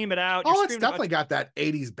scream it out. It's definitely got that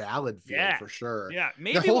 80s ballad feel for sure. Yeah,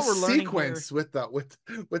 maybe the whole what we're learning sequence here...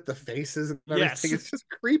 with the faces and everything, it's just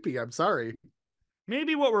creepy. I'm sorry.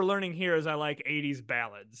 Maybe what we're learning here is I like 80s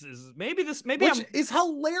ballads. Which is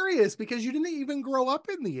hilarious because you didn't even grow up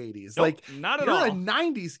in the 80s. Nope, like not at you're all. a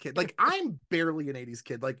 90s kid. Like I'm barely an 80s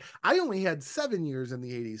kid. Like I only had 7 years in the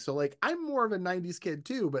 80s. So like I'm more of a 90s kid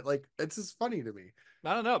too, but like it's just funny to me.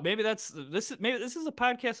 I don't know. Maybe this is a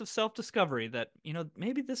podcast of self-discovery that,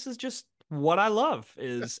 maybe this is just what I love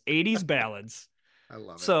is 80s ballads. I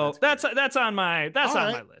love it. So that's on my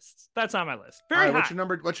list. That's on my list. Very high.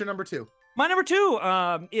 What's your number 2? My number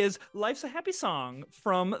 2 is Life's a Happy Song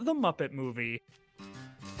from the Muppet Movie.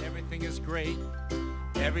 Everything is great.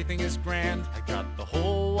 Everything is grand. I got the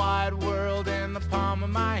whole wide world in the palm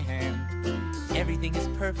of my hand. Everything is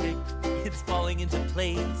perfect. It's falling into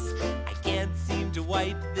place. I can't seem to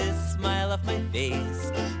wipe this smile off my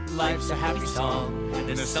face. Life's a happy song, and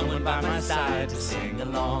there's someone by my side to sing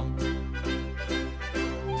along.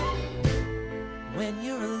 When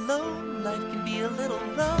you're alone, life can be a little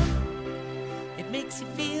rough. It makes you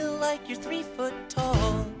feel like you're 3 foot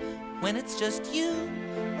tall. When it's just you,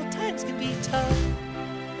 well, times can be tough.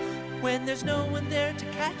 when there's no one there to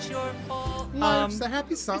catch your fall. Life's a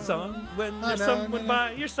happy song. When there's someone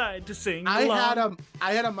by your side to sing I along.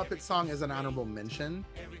 had a Muppet song as an honorable mention.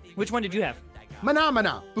 Which one did you have?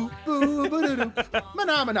 Mana boo boo boo doo.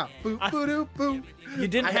 Mana boo boo doo boo. You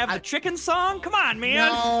didn't have the chicken song? Come on,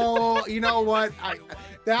 man. No, you know what?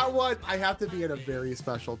 That one I have to be in a very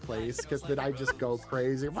special place because then I just go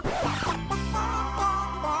crazy.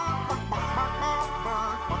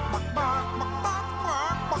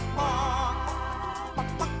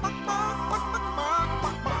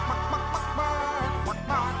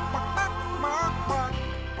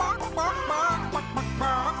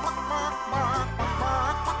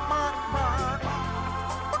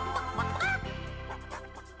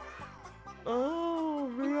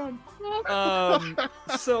 Oh man.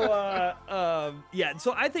 Yeah.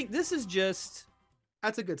 So I think this is just.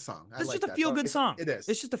 That's a good song. It's just a feel-good song. It is.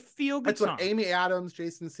 It's just a feel-good That's song. what Amy Adams,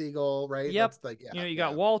 Jason Segel, right? Yep. That's like, yeah, you know, you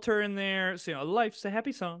got Walter in there. So, you know, life's a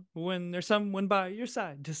happy song when there's someone by your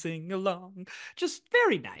side to sing along. Just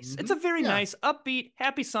very nice. It's a very nice, upbeat,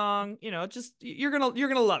 happy song. You know, just you're gonna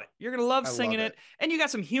love it. You're gonna love singing it. And you got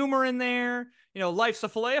some humor in there. You know, life's a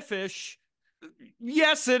fillet of fish.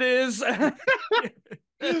 Yes, it is.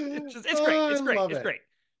 It's great. It's great. It's great.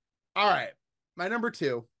 All right, my number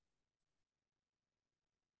 2.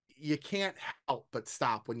 You can't help but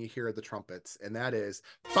stop when you hear the trumpets, and that is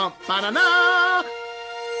bum ba na na,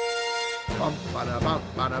 bum ba na bum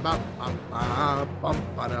ba na bum bum bum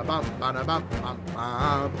ba na bum ba na bum bum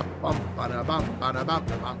bum ba na bum ba na bum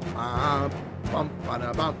bum bum ba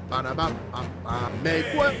na bum ba na bum bum.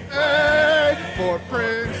 Make way for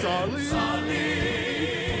Prince Ali.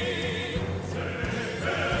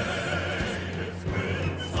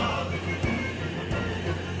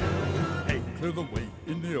 Clear the way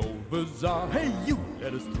in the old bazaar. Hey, you,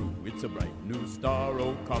 let us through. It's a bright new star.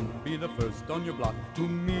 Oh, come be the first on your block to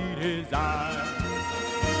meet his eye.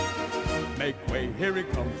 Make way, here he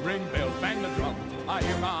comes. Ring bells, bang the drums.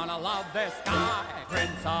 You're gonna love this guy.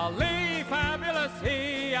 Prince Ali, fabulous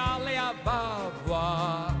he, Ali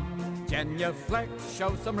Ababa. Genuflect,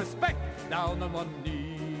 show some respect. Down on one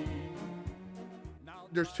knee.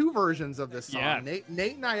 There's 2 versions of this song. Yeah.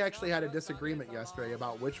 Nate and I actually had a disagreement yesterday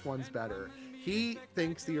about which one's better. He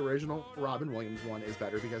thinks the original Robin Williams one is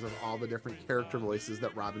better because of all the different character voices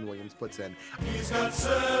that Robin Williams puts in. He's got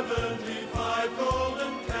 75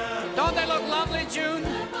 golden candles. Don't they look lovely, June?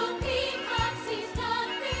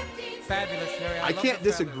 Fabulous, Harry. I can't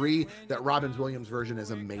disagree that Robin Williams' version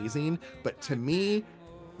is amazing, but to me,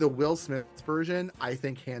 the Will Smith version, I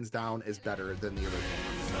think hands down is better than the original.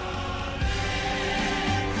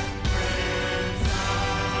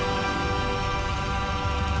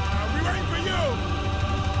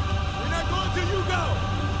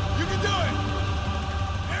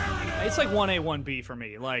 It's like 1A, 1B for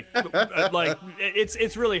me. Like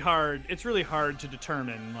it's really hard. It's really hard to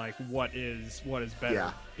determine like what is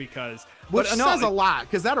better because which says a lot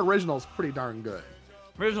because that original is pretty darn good.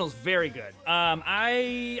 Original's very good.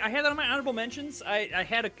 I had that on my honorable mentions. I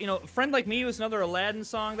had a Friend Like Me was another Aladdin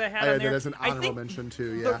song that I had on there. That as an honorable mention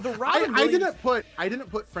too. Yeah. The Robin I Williams... I didn't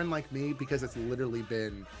put Friend Like Me because it's literally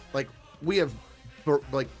been like we have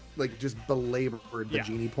like just belabored the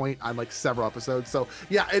Genie point on like several episodes. So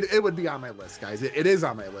yeah, it would be on my list, guys. It is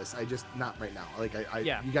on my list. I just not right now. Like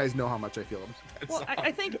you guys know how much I feel about that Well,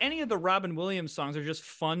 I think any of the Robin Williams songs are just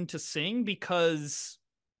fun to sing because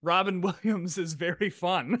Robin Williams is very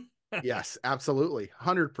fun. Yes, absolutely.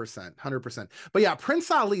 100%. But yeah,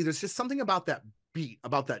 Prince Ali, there's just something about that beat,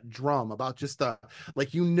 about that drum, about just the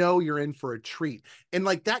like you're in for a treat. And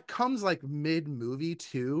like that comes like mid-movie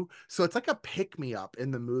too. So it's like a pick-me-up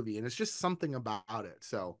in the movie, and it's just something about it.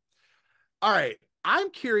 So all right.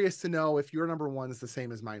 I'm curious to know if your number 1 is the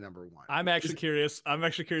same as my number 1. I'm actually curious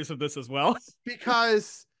of this as well.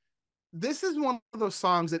 Because this is one of those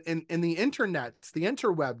songs that in the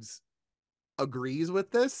interwebs agrees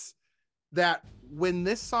with this, that when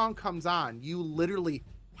this song comes on, you literally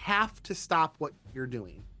have to stop what you're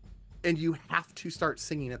doing and you have to start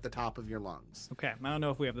singing at the top of your lungs. Okay. I don't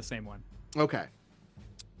know if we have the same one. Okay.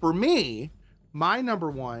 For me, my number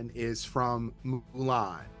 1 is from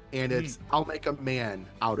Mulan, and it's I'll Make a Man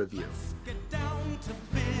Out of You. Get down to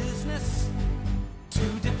business to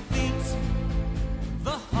defeat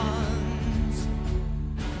the Huns.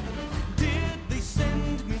 Did they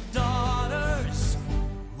send me daughters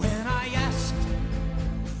when I asked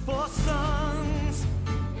for sons?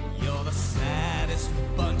 You're the saddest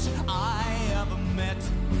bunch I ever met,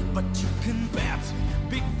 but you can bet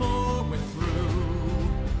before we're through,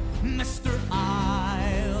 Mr.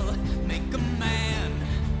 I'll make a man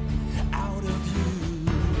out of you.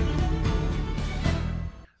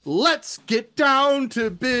 Let's get down to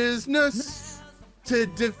business to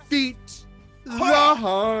defeat the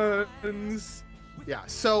Huns. Yeah,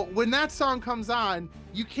 so when that song comes on,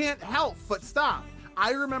 you can't help but stop.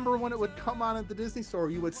 I remember when it would come on at the Disney store,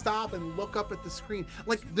 you would stop and look up at the screen.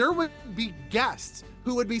 Like, there would be guests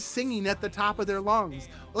who would be singing at the top of their lungs,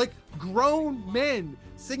 like grown men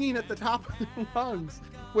singing at the top of their lungs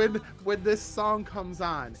when this song comes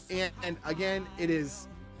on. And again, it's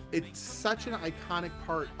such an iconic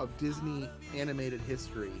part of Disney animated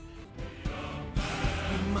history.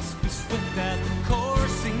 You must be swift as the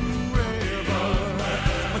coursing river,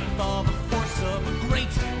 with all the force of a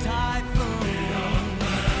great typhoon,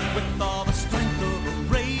 with all the strength of a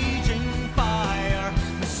raging fire,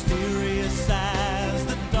 mysterious as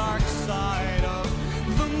the dark side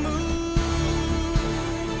of the moon.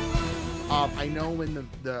 I know when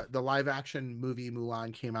the live action movie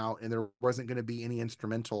Mulan came out and there wasn't going to be any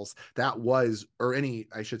instrumentals, or any,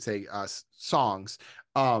 I should say, songs.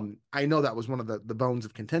 I know that was one of the bones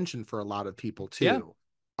of contention for a lot of people too.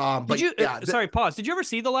 Yeah. But sorry, pause. Did you ever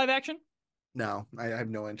see the live action? No, I have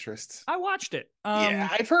no interest. I watched it. Yeah,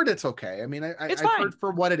 I've heard it's okay. I mean, I've heard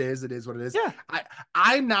for what it is what it is. Yeah.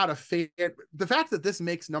 I'm not a fan. The fact that this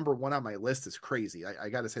makes number one on my list is crazy. I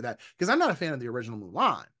got to say that, because I'm not a fan of the original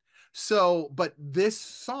Mulan. So, but this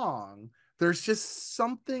song, there's just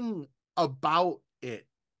something about it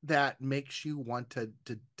that makes you want to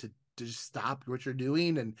just stop what you're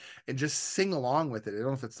doing and just sing along with it. I don't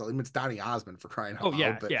know if it's Donny Osmond, for crying out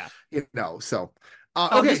loud. But, you know, so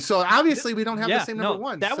okay, so obviously we don't have the same number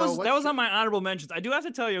one. That was on my honorable mentions. I do have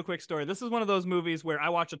to tell you a quick story. This is one of those movies where I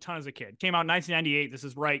watched a ton as a kid. Came out in 1998. This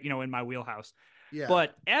is right, in my wheelhouse. Yeah.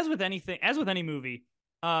 But as with any movie,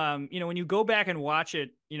 when you go back and watch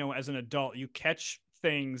it, as an adult, you catch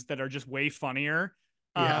things that are just way funnier.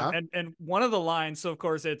 And one of the lines, so of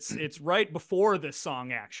course it's right before this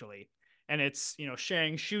song actually, and it's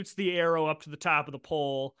Shang shoots the arrow up to the top of the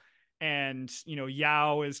pole, and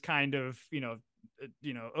Yao is kind of and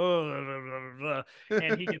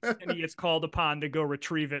he gets called upon to go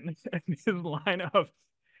retrieve it, and his line of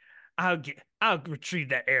I'll retrieve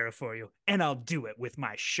that arrow for you, and I'll do it with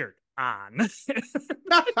my shirt on.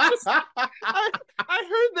 I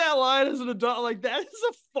heard that line as an adult, like, that is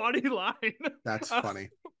a funny line. That's funny.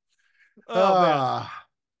 Man. All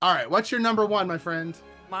right, what's your number one, my friend?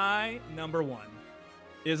 My number one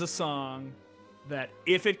is a song that,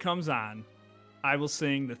 if it comes on, I will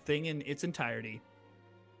sing the thing in its entirety,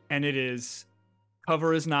 and it is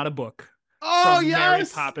 "Cover Is Not a Book" from Mary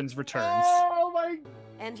Poppins Returns. Oh my!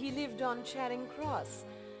 And he lived on Charing Cross.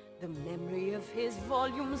 The memory of his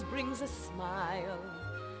volumes brings a smile.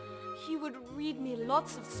 He would read me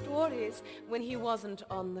lots of stories when he wasn't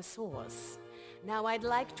on the source. Now I'd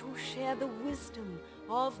like to share the wisdom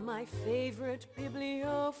of my favorite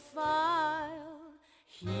bibliophile.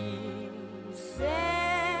 He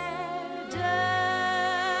said,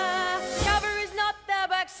 cover is not the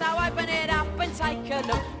book, so open it up and take a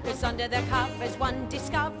look. 'Cause under the covers one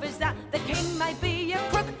discovers that the king may be a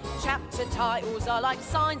crook. Chapter titles are like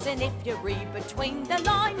signs, and if you read between the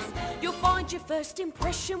lines, you'll find your first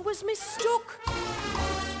impression was mistook.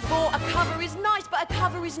 For a cover is nice, but a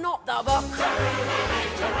cover is not the book.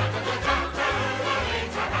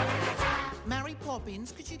 Mary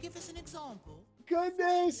Poppins, could you give us an example?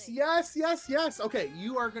 Goodness, yes. Okay,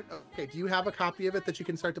 do you have a copy of it that you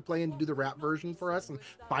can start to play and do the rap version for us and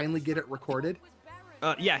finally get it recorded?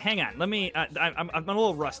 Yeah, hang on. Let me. I'm a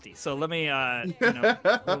little rusty, so let me.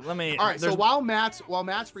 Let me. All right. So while Matt's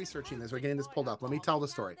researching this, we're getting this pulled up. Let me tell the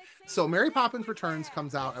story. So Mary Poppins Returns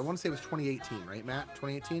comes out. I want to say it was 2018, right, Matt?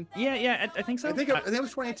 2018. Yeah. I think so. I think it was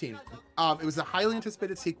 2018. It was a highly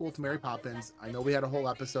anticipated sequel to Mary Poppins. I know we had a whole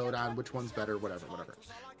episode on which one's better, whatever.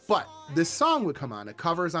 But this song would come on. It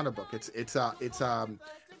covers on a book. It's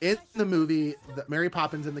in the movie, Mary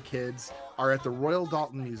Poppins and the kids are at the Royal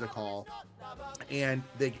Dalton Music Hall, and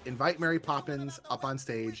they invite Mary Poppins up on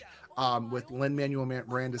stage with Lin-Manuel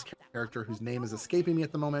Miranda's character, whose name is escaping me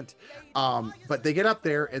at the moment. But they get up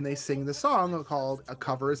there and they sing the song called "A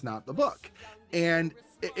Cover Is Not the Book," and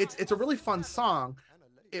it's a really fun song.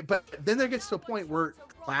 But then there gets to a point where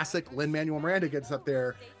classic Lin-Manuel Miranda gets up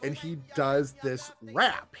there and he does this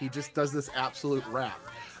rap. He just does this absolute rap.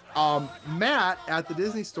 Matt at the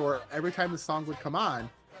Disney store, every time the song would come on,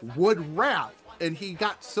 would rap, and he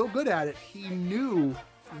got so good at it, he knew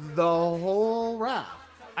the whole rap.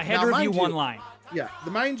 I had to review one line. Yeah,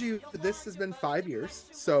 mind you, this has been 5 years.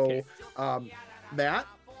 So, Matt,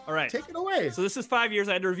 all right, take it away. So this is 5 years.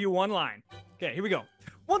 I had to review one line. Okay, here we go.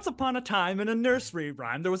 Once upon a time in a nursery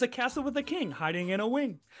rhyme, there was a castle with a king hiding in a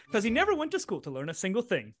wing, because he never went to school to learn a single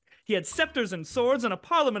thing. He had scepters and swords and a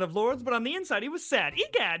parliament of lords, but on the inside he was sad,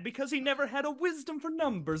 egad, because he never had a wisdom for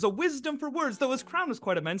numbers, a wisdom for words. Though his crown was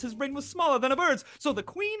quite immense, his brain was smaller than a bird's. So the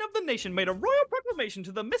queen of the nation made a royal proclamation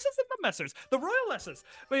to the misses and the messers, the royalesses,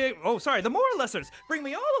 the moralessers, bring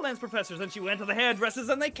me all the land's professors. And she went to the hairdressers,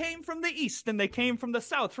 and they came from the east, and they came from the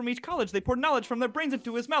south. From each college they poured knowledge from their brains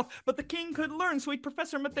into his mouth. But the king could learn, so each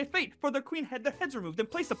professor met their fate, for their queen had their heads removed and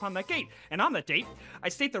placed upon that gate. And on that date, I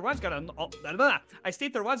state their wives all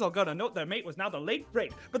got a note their mate was now the late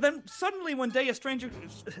great. But then suddenly one day a stranger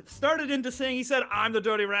started in to sing. He said, I'm the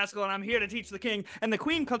dirty rascal and I'm here to teach the king. And the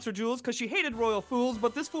queen cuts her jewels because she hated royal fools.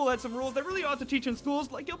 But this fool had some rules that really ought to teach in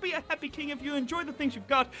schools. Like, you'll be a happy king if you enjoy the things you've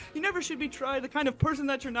got. You never should be the kind of person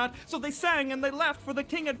that you're not. So they sang and they laughed, for the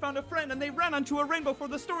king had found a friend, and they ran onto a rainbow for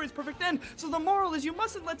the story's perfect end. So the moral is, you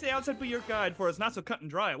mustn't let the outside be your guide, for it's not so cut and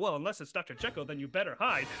dry. Well, unless it's Dr. Jekyll, then you better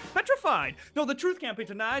hide. Petrified! No, the truth can't be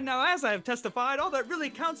denied. Now, as I have testified, all that really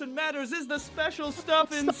counts and matters is the special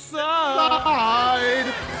stuff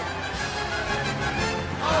inside.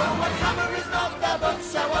 Oh, a cover is not the book,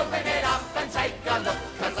 so open it up and take a look.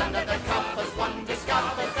 'Cause under the covers one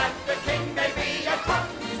discovers that the king may be a crook.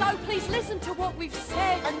 So please listen to what we've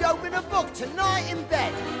said. And open a book tonight in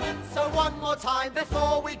bed. So one more time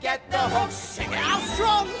before we get the hook. Sing it out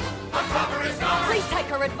strong. A cover is not. Please take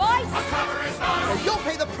her advice. A cover is not. Or you'll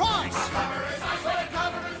pay the price. A cover is not. A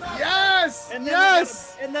cover is not. Yes! And then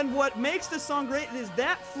Yes! And then what makes the song great is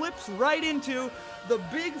that flips right into the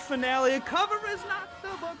big finale. A cover is not the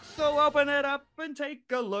book, so open it up and take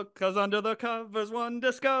a look. 'Cause under the covers one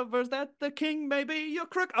discovers that the king may be your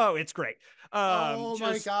crook. Oh, it's great. Oh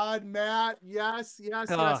my God, Matt. Yes.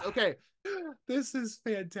 Okay. This is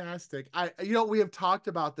fantastic. We have talked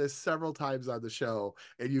about this several times on the show,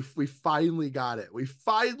 and we finally got it. We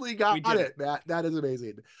finally got it, Matt. That is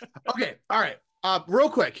amazing. Okay. All right. Real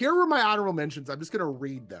quick, here were my honorable mentions. I'm just going to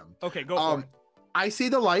read them. Okay, go for it. I See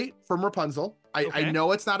the Light from Rapunzel. I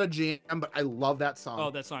know it's not a jam, but I love that song.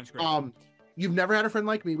 Oh, that song's great. You've Never Had a Friend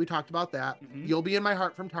Like Me. We talked about that. Mm-hmm. You'll Be in My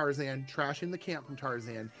Heart from Tarzan. Trashing the Camp from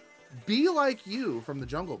Tarzan. Be Like You from The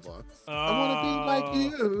Jungle Book. I want to be like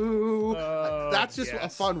you. That's just a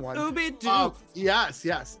fun one. Yes.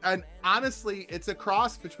 And honestly, it's a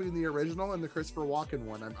cross between the original and the Christopher Walken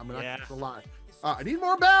one. I'm not going to lie. I need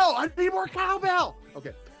more bell. I need more cowbell.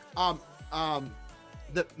 Okay.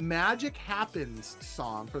 The Magic Happens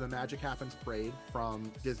song for the Magic Happens Parade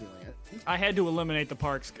from Disneyland. I had to eliminate the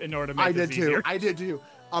parks in order to make this easier. I did too.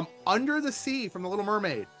 Under the Sea from The Little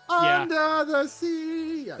Mermaid. Under the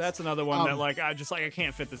Sea. Yes. That's another one that I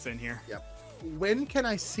can't fit this in here. Yep. When Can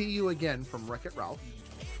I See You Again from Wreck-It Ralph.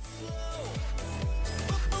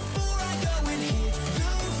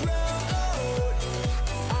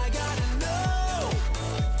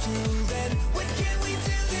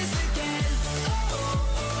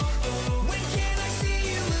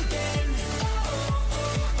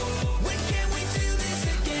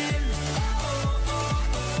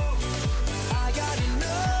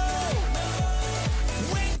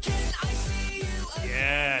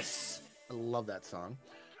 Love that song.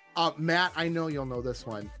 Matt, I know you'll know this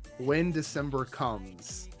one. When December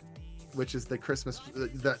Comes, which is the Christmas,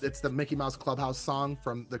 it's the Mickey Mouse Clubhouse song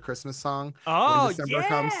from the Christmas song. Oh, When December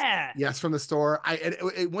Comes. Yes, from the store.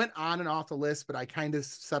 It went on and off the list, but I kind of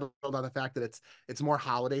settled on the fact that it's more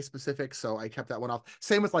holiday specific, so I kept that one off.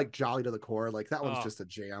 Same with like Jolly to the Core. Like that one's just a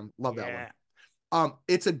jam. Love that one.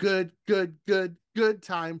 It's a good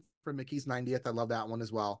time for Mickey's 90th. I love that one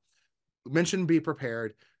as well. Mentioned Be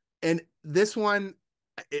Prepared. And this one,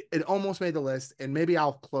 it almost made the list, and maybe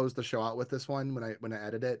I'll close the show out with this one when I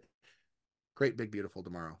edit it. Great Big Beautiful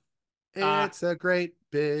Tomorrow. It's a great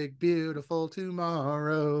big beautiful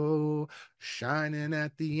tomorrow, shining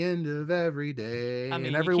at the end of every day. I mean,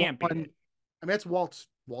 and everyone, can't beat it. I mean, it's Walt's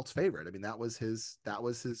favorite. I mean, that was his.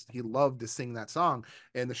 He loved to sing that song,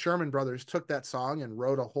 and the Sherman Brothers took that song and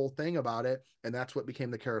wrote a whole thing about it, and that's what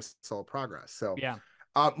became the Carousel of Progress. So yeah.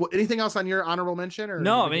 Anything else on your honorable mention? Or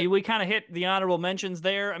no, I mean, we kind of hit the honorable mentions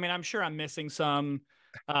there. I mean, I'm sure I'm missing some.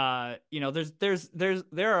 There are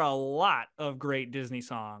a lot of great Disney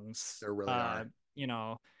songs. There really are.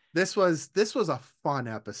 This was a fun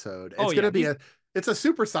episode. It's gonna be it's a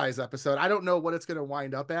supersized episode. I don't know what it's gonna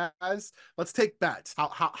wind up as. Let's take bets.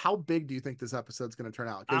 How big do you think this episode's gonna turn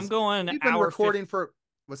out? I'm going. We've been recording for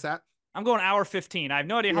what's that? I'm going hour 15. I have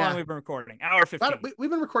no idea how long we've been recording. Hour 15. We've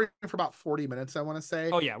been recording for about 40 minutes, I want to say.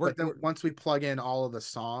 Oh, yeah. Once we plug in all of the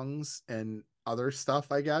songs and other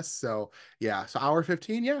stuff, I guess. So, yeah. So hour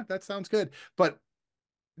 15. Yeah, that sounds good. But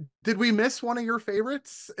Did we miss one of your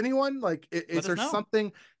favorites? Anyone? Like, is us there know.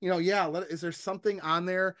 something, is there something on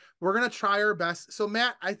there? We're going to try our best. So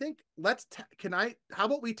Matt, I think how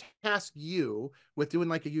about we task you with doing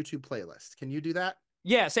like a YouTube playlist? Can you do that?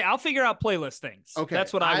 Yeah, say I'll figure out playlist things. Okay.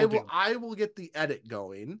 That's what I will do. I will get the edit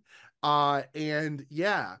going. And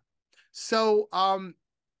yeah. So,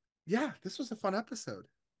 yeah, this was a fun episode.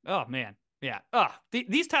 Oh man. Yeah.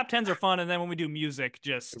 These top 10s are fun. And then when we do music,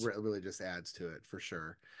 It really just adds to it for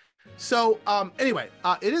sure. So, anyway,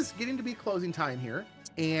 it is getting to be closing time here.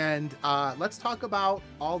 And let's talk about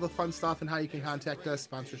all the fun stuff and how you can contact us,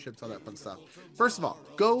 sponsorships, all that fun stuff. First of all,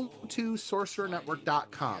 go to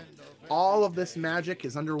sorcerernetwork.com. All of this magic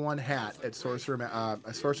is under one hat at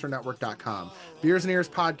sorcerernetwork.com. Beers and Ears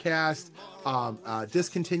podcast,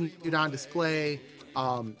 Discontinued on Display.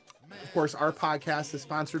 Of course, our podcast is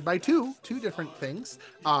sponsored by two different things,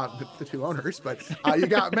 the two owners, but you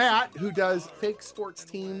got Matt, who does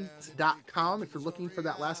fakesportsteams.com if you're looking for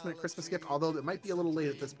that last minute Christmas gift, although it might be a little late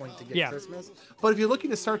at this point to get Christmas. But if you're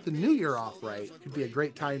looking to start the new year off right, it could be a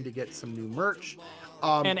great time to get some new merch.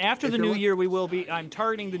 And after the new year, I'm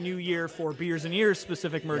targeting the new year for Beers and Ears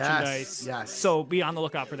specific merchandise. Yes. So be on the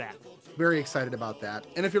lookout for that. Very excited about that.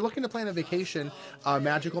 And if you're looking to plan a vacation,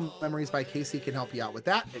 Magical Memories by Casey can help you out with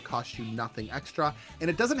that. It costs you nothing extra. And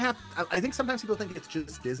it doesn't have, I think sometimes people think it's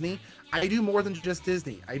just Disney. I do more than just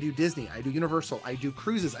Disney. I do Disney, I do Universal, I do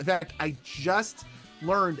cruises. In fact, I just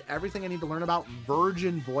learned everything I need to learn about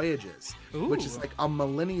Virgin Voyages, which is like a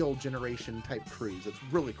millennial generation type cruise. It's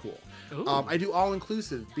really cool. I do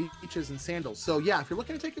all-inclusive beaches and sandals. So yeah, if you're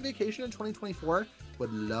looking to take a vacation in 2024,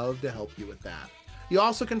 would love to help you with that. You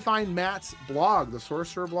also can find Matt's blog, the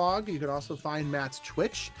Sorcerer blog. You can also find Matt's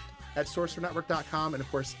Twitch at sorcerernetwork.com, and of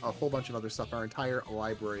course a whole bunch of other stuff, our entire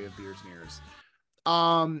library of Beers and Ears.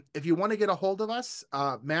 If you want to get a hold of us,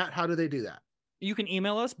 Matt, how do they do that? You can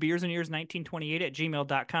email us,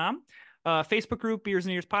 beersandears1928@gmail.com. Facebook group, Beers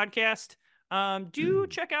and Ears Podcast. Do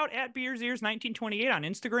check out at Beers Ears 1928 on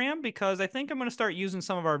Instagram, because I think I'm going to start using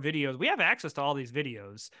some of our videos. We have access to all these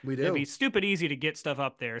videos. We do. It'd be stupid easy to get stuff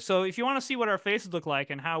up there. So if you want to see what our faces look like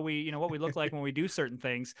and how we, what we look like when we do certain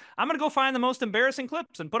things, I'm going to go find the most embarrassing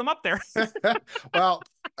clips and put them up there. Well,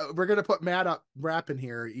 we're going to put Matt up rapping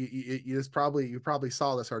here. You probably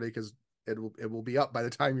saw this already, because it will be up by the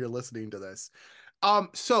time you're listening to this.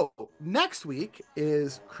 So next week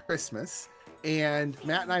is Christmas. And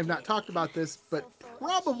Matt and I have not talked about this, but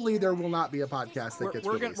probably there will not be a podcast that gets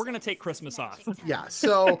released. We're gonna take Christmas off. Yeah,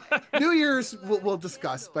 so New Year's we'll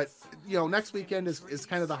discuss, but next weekend is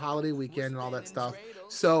kind of the holiday weekend and all that stuff.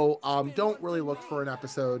 So don't really look for an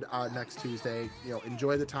episode next Tuesday.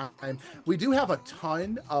 Enjoy the time. We do have a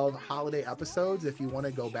ton of holiday episodes if you want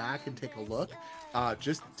to go back and take a look.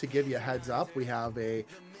 Just to give you a heads up, we have a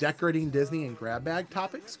Decorating Disney and Grab Bag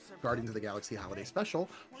Topics, Guardians of the Galaxy Holiday Special,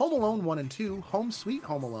 Home Alone 1 and 2, Home Sweet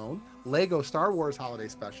Home Alone, Lego Star Wars Holiday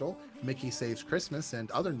Special, Mickey Saves Christmas and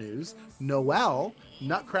other news, Noel,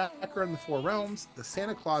 Nutcracker and the Four Realms, the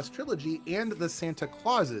Santa Claus Trilogy, and the Santa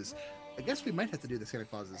Clauses. I guess we might have to do the Santa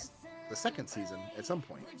Clauses the second season at some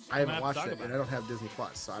point. I haven't watched it, and I don't have Disney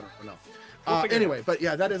Plus, so I don't know. Anyway, but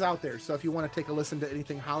yeah, that is out there. So if you want to take a listen to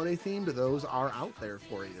anything holiday themed, those are out there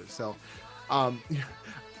for you. So I don't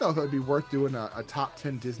know if it would be worth doing a top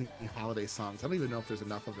 10 Disney holiday songs. I don't even know if there's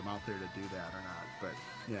enough of them out there to do that or not. But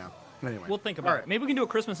yeah, anyway. We'll think about it. Maybe we can do a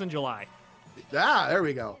Christmas in July. There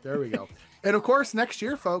we go. And of course, next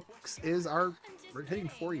year, folks, we're hitting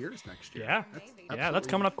 4 years next year. Yeah. That's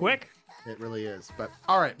coming up quick. It really is. But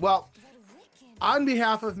all right, well, on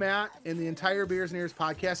behalf of Matt and the entire Beers and Ears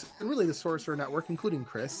podcast, and really the Sorcerer Network, including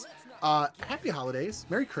Chris, happy holidays,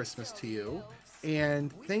 Merry Christmas to you,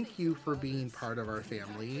 and thank you for being part of our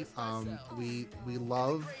family. We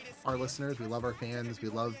love our listeners, we love our fans, we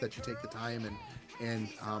love that you take the time and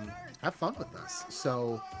have fun with us.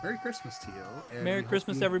 So Merry Christmas to you. And Merry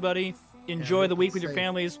Christmas, everybody. Enjoy the week with your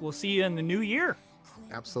families. We'll see you in the new year.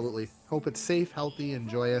 Absolutely. Hope it's safe, healthy, and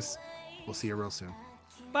joyous. We'll see you real soon.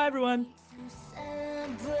 Bye, everyone.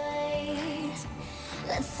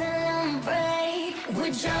 Let's celebrate.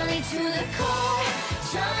 We're jolly to the core,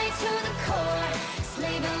 jolly to the core.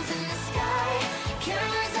 Sleigh bells in the sky,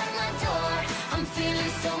 carolers at my door. I'm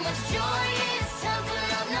feeling so much joy, it's time for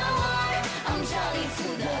love, not war. I'm jolly to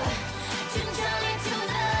the core.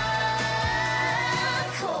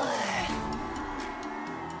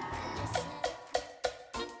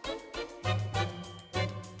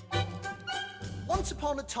 Once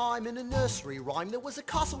upon a time in a nursery rhyme, there was a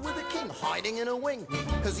castle with a king hiding in a wing,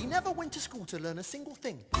 because he never went to school to learn a single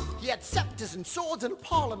thing. He had scepters and swords and a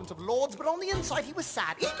parliament of lords, but on the inside he was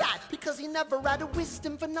sad, egad, because he never had a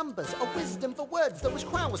wisdom for numbers, a wisdom for words. Though his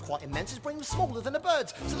crown was quite immense, his brain was smaller than a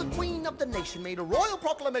bird's. So the queen of the nation made a royal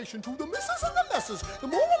proclamation to the missus and the messers, the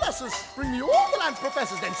more or lessers, bring me all the land's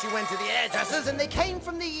professors. Then she went to the hairdressers, and they came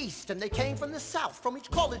from the east, and they came from the south. From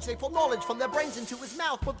each college they poured knowledge from their brains into his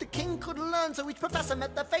mouth, but the king couldn't learn, so each professor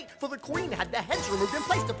met their fate, for the queen had their heads removed and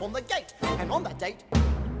placed upon the gate. And on that date,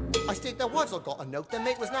 I state their wives all got a note, their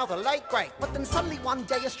mate was now the late great. But then suddenly one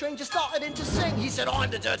day a stranger started in to sing. He said,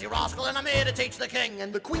 I'm the dirty rascal and I'm here to teach the king.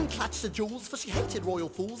 And the queen clutched the jewels, for she hated royal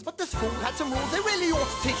fools. But this fool had some rules they really ought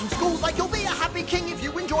to teach in schools. Like, you'll be a happy king if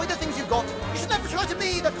you enjoy the things you got. You should never try to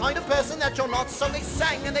be the kind of person that you're not. So they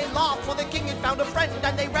sang and they laughed, for the king had found a friend.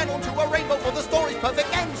 And they ran onto a rainbow for the story's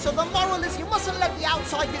perfect end. So the moral is you mustn't let the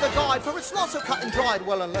outside be the guide, for it's not so cut and dried.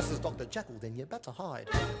 Well, unless it's Dr. Jekyll, then you better hide.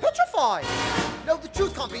 Petrified! No, the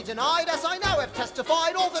truth can't be denied, as I now have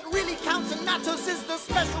testified. All that really counts and matters is the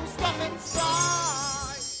special stuff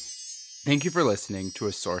inside. Thank you for listening to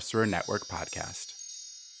a Sorcerer Network podcast.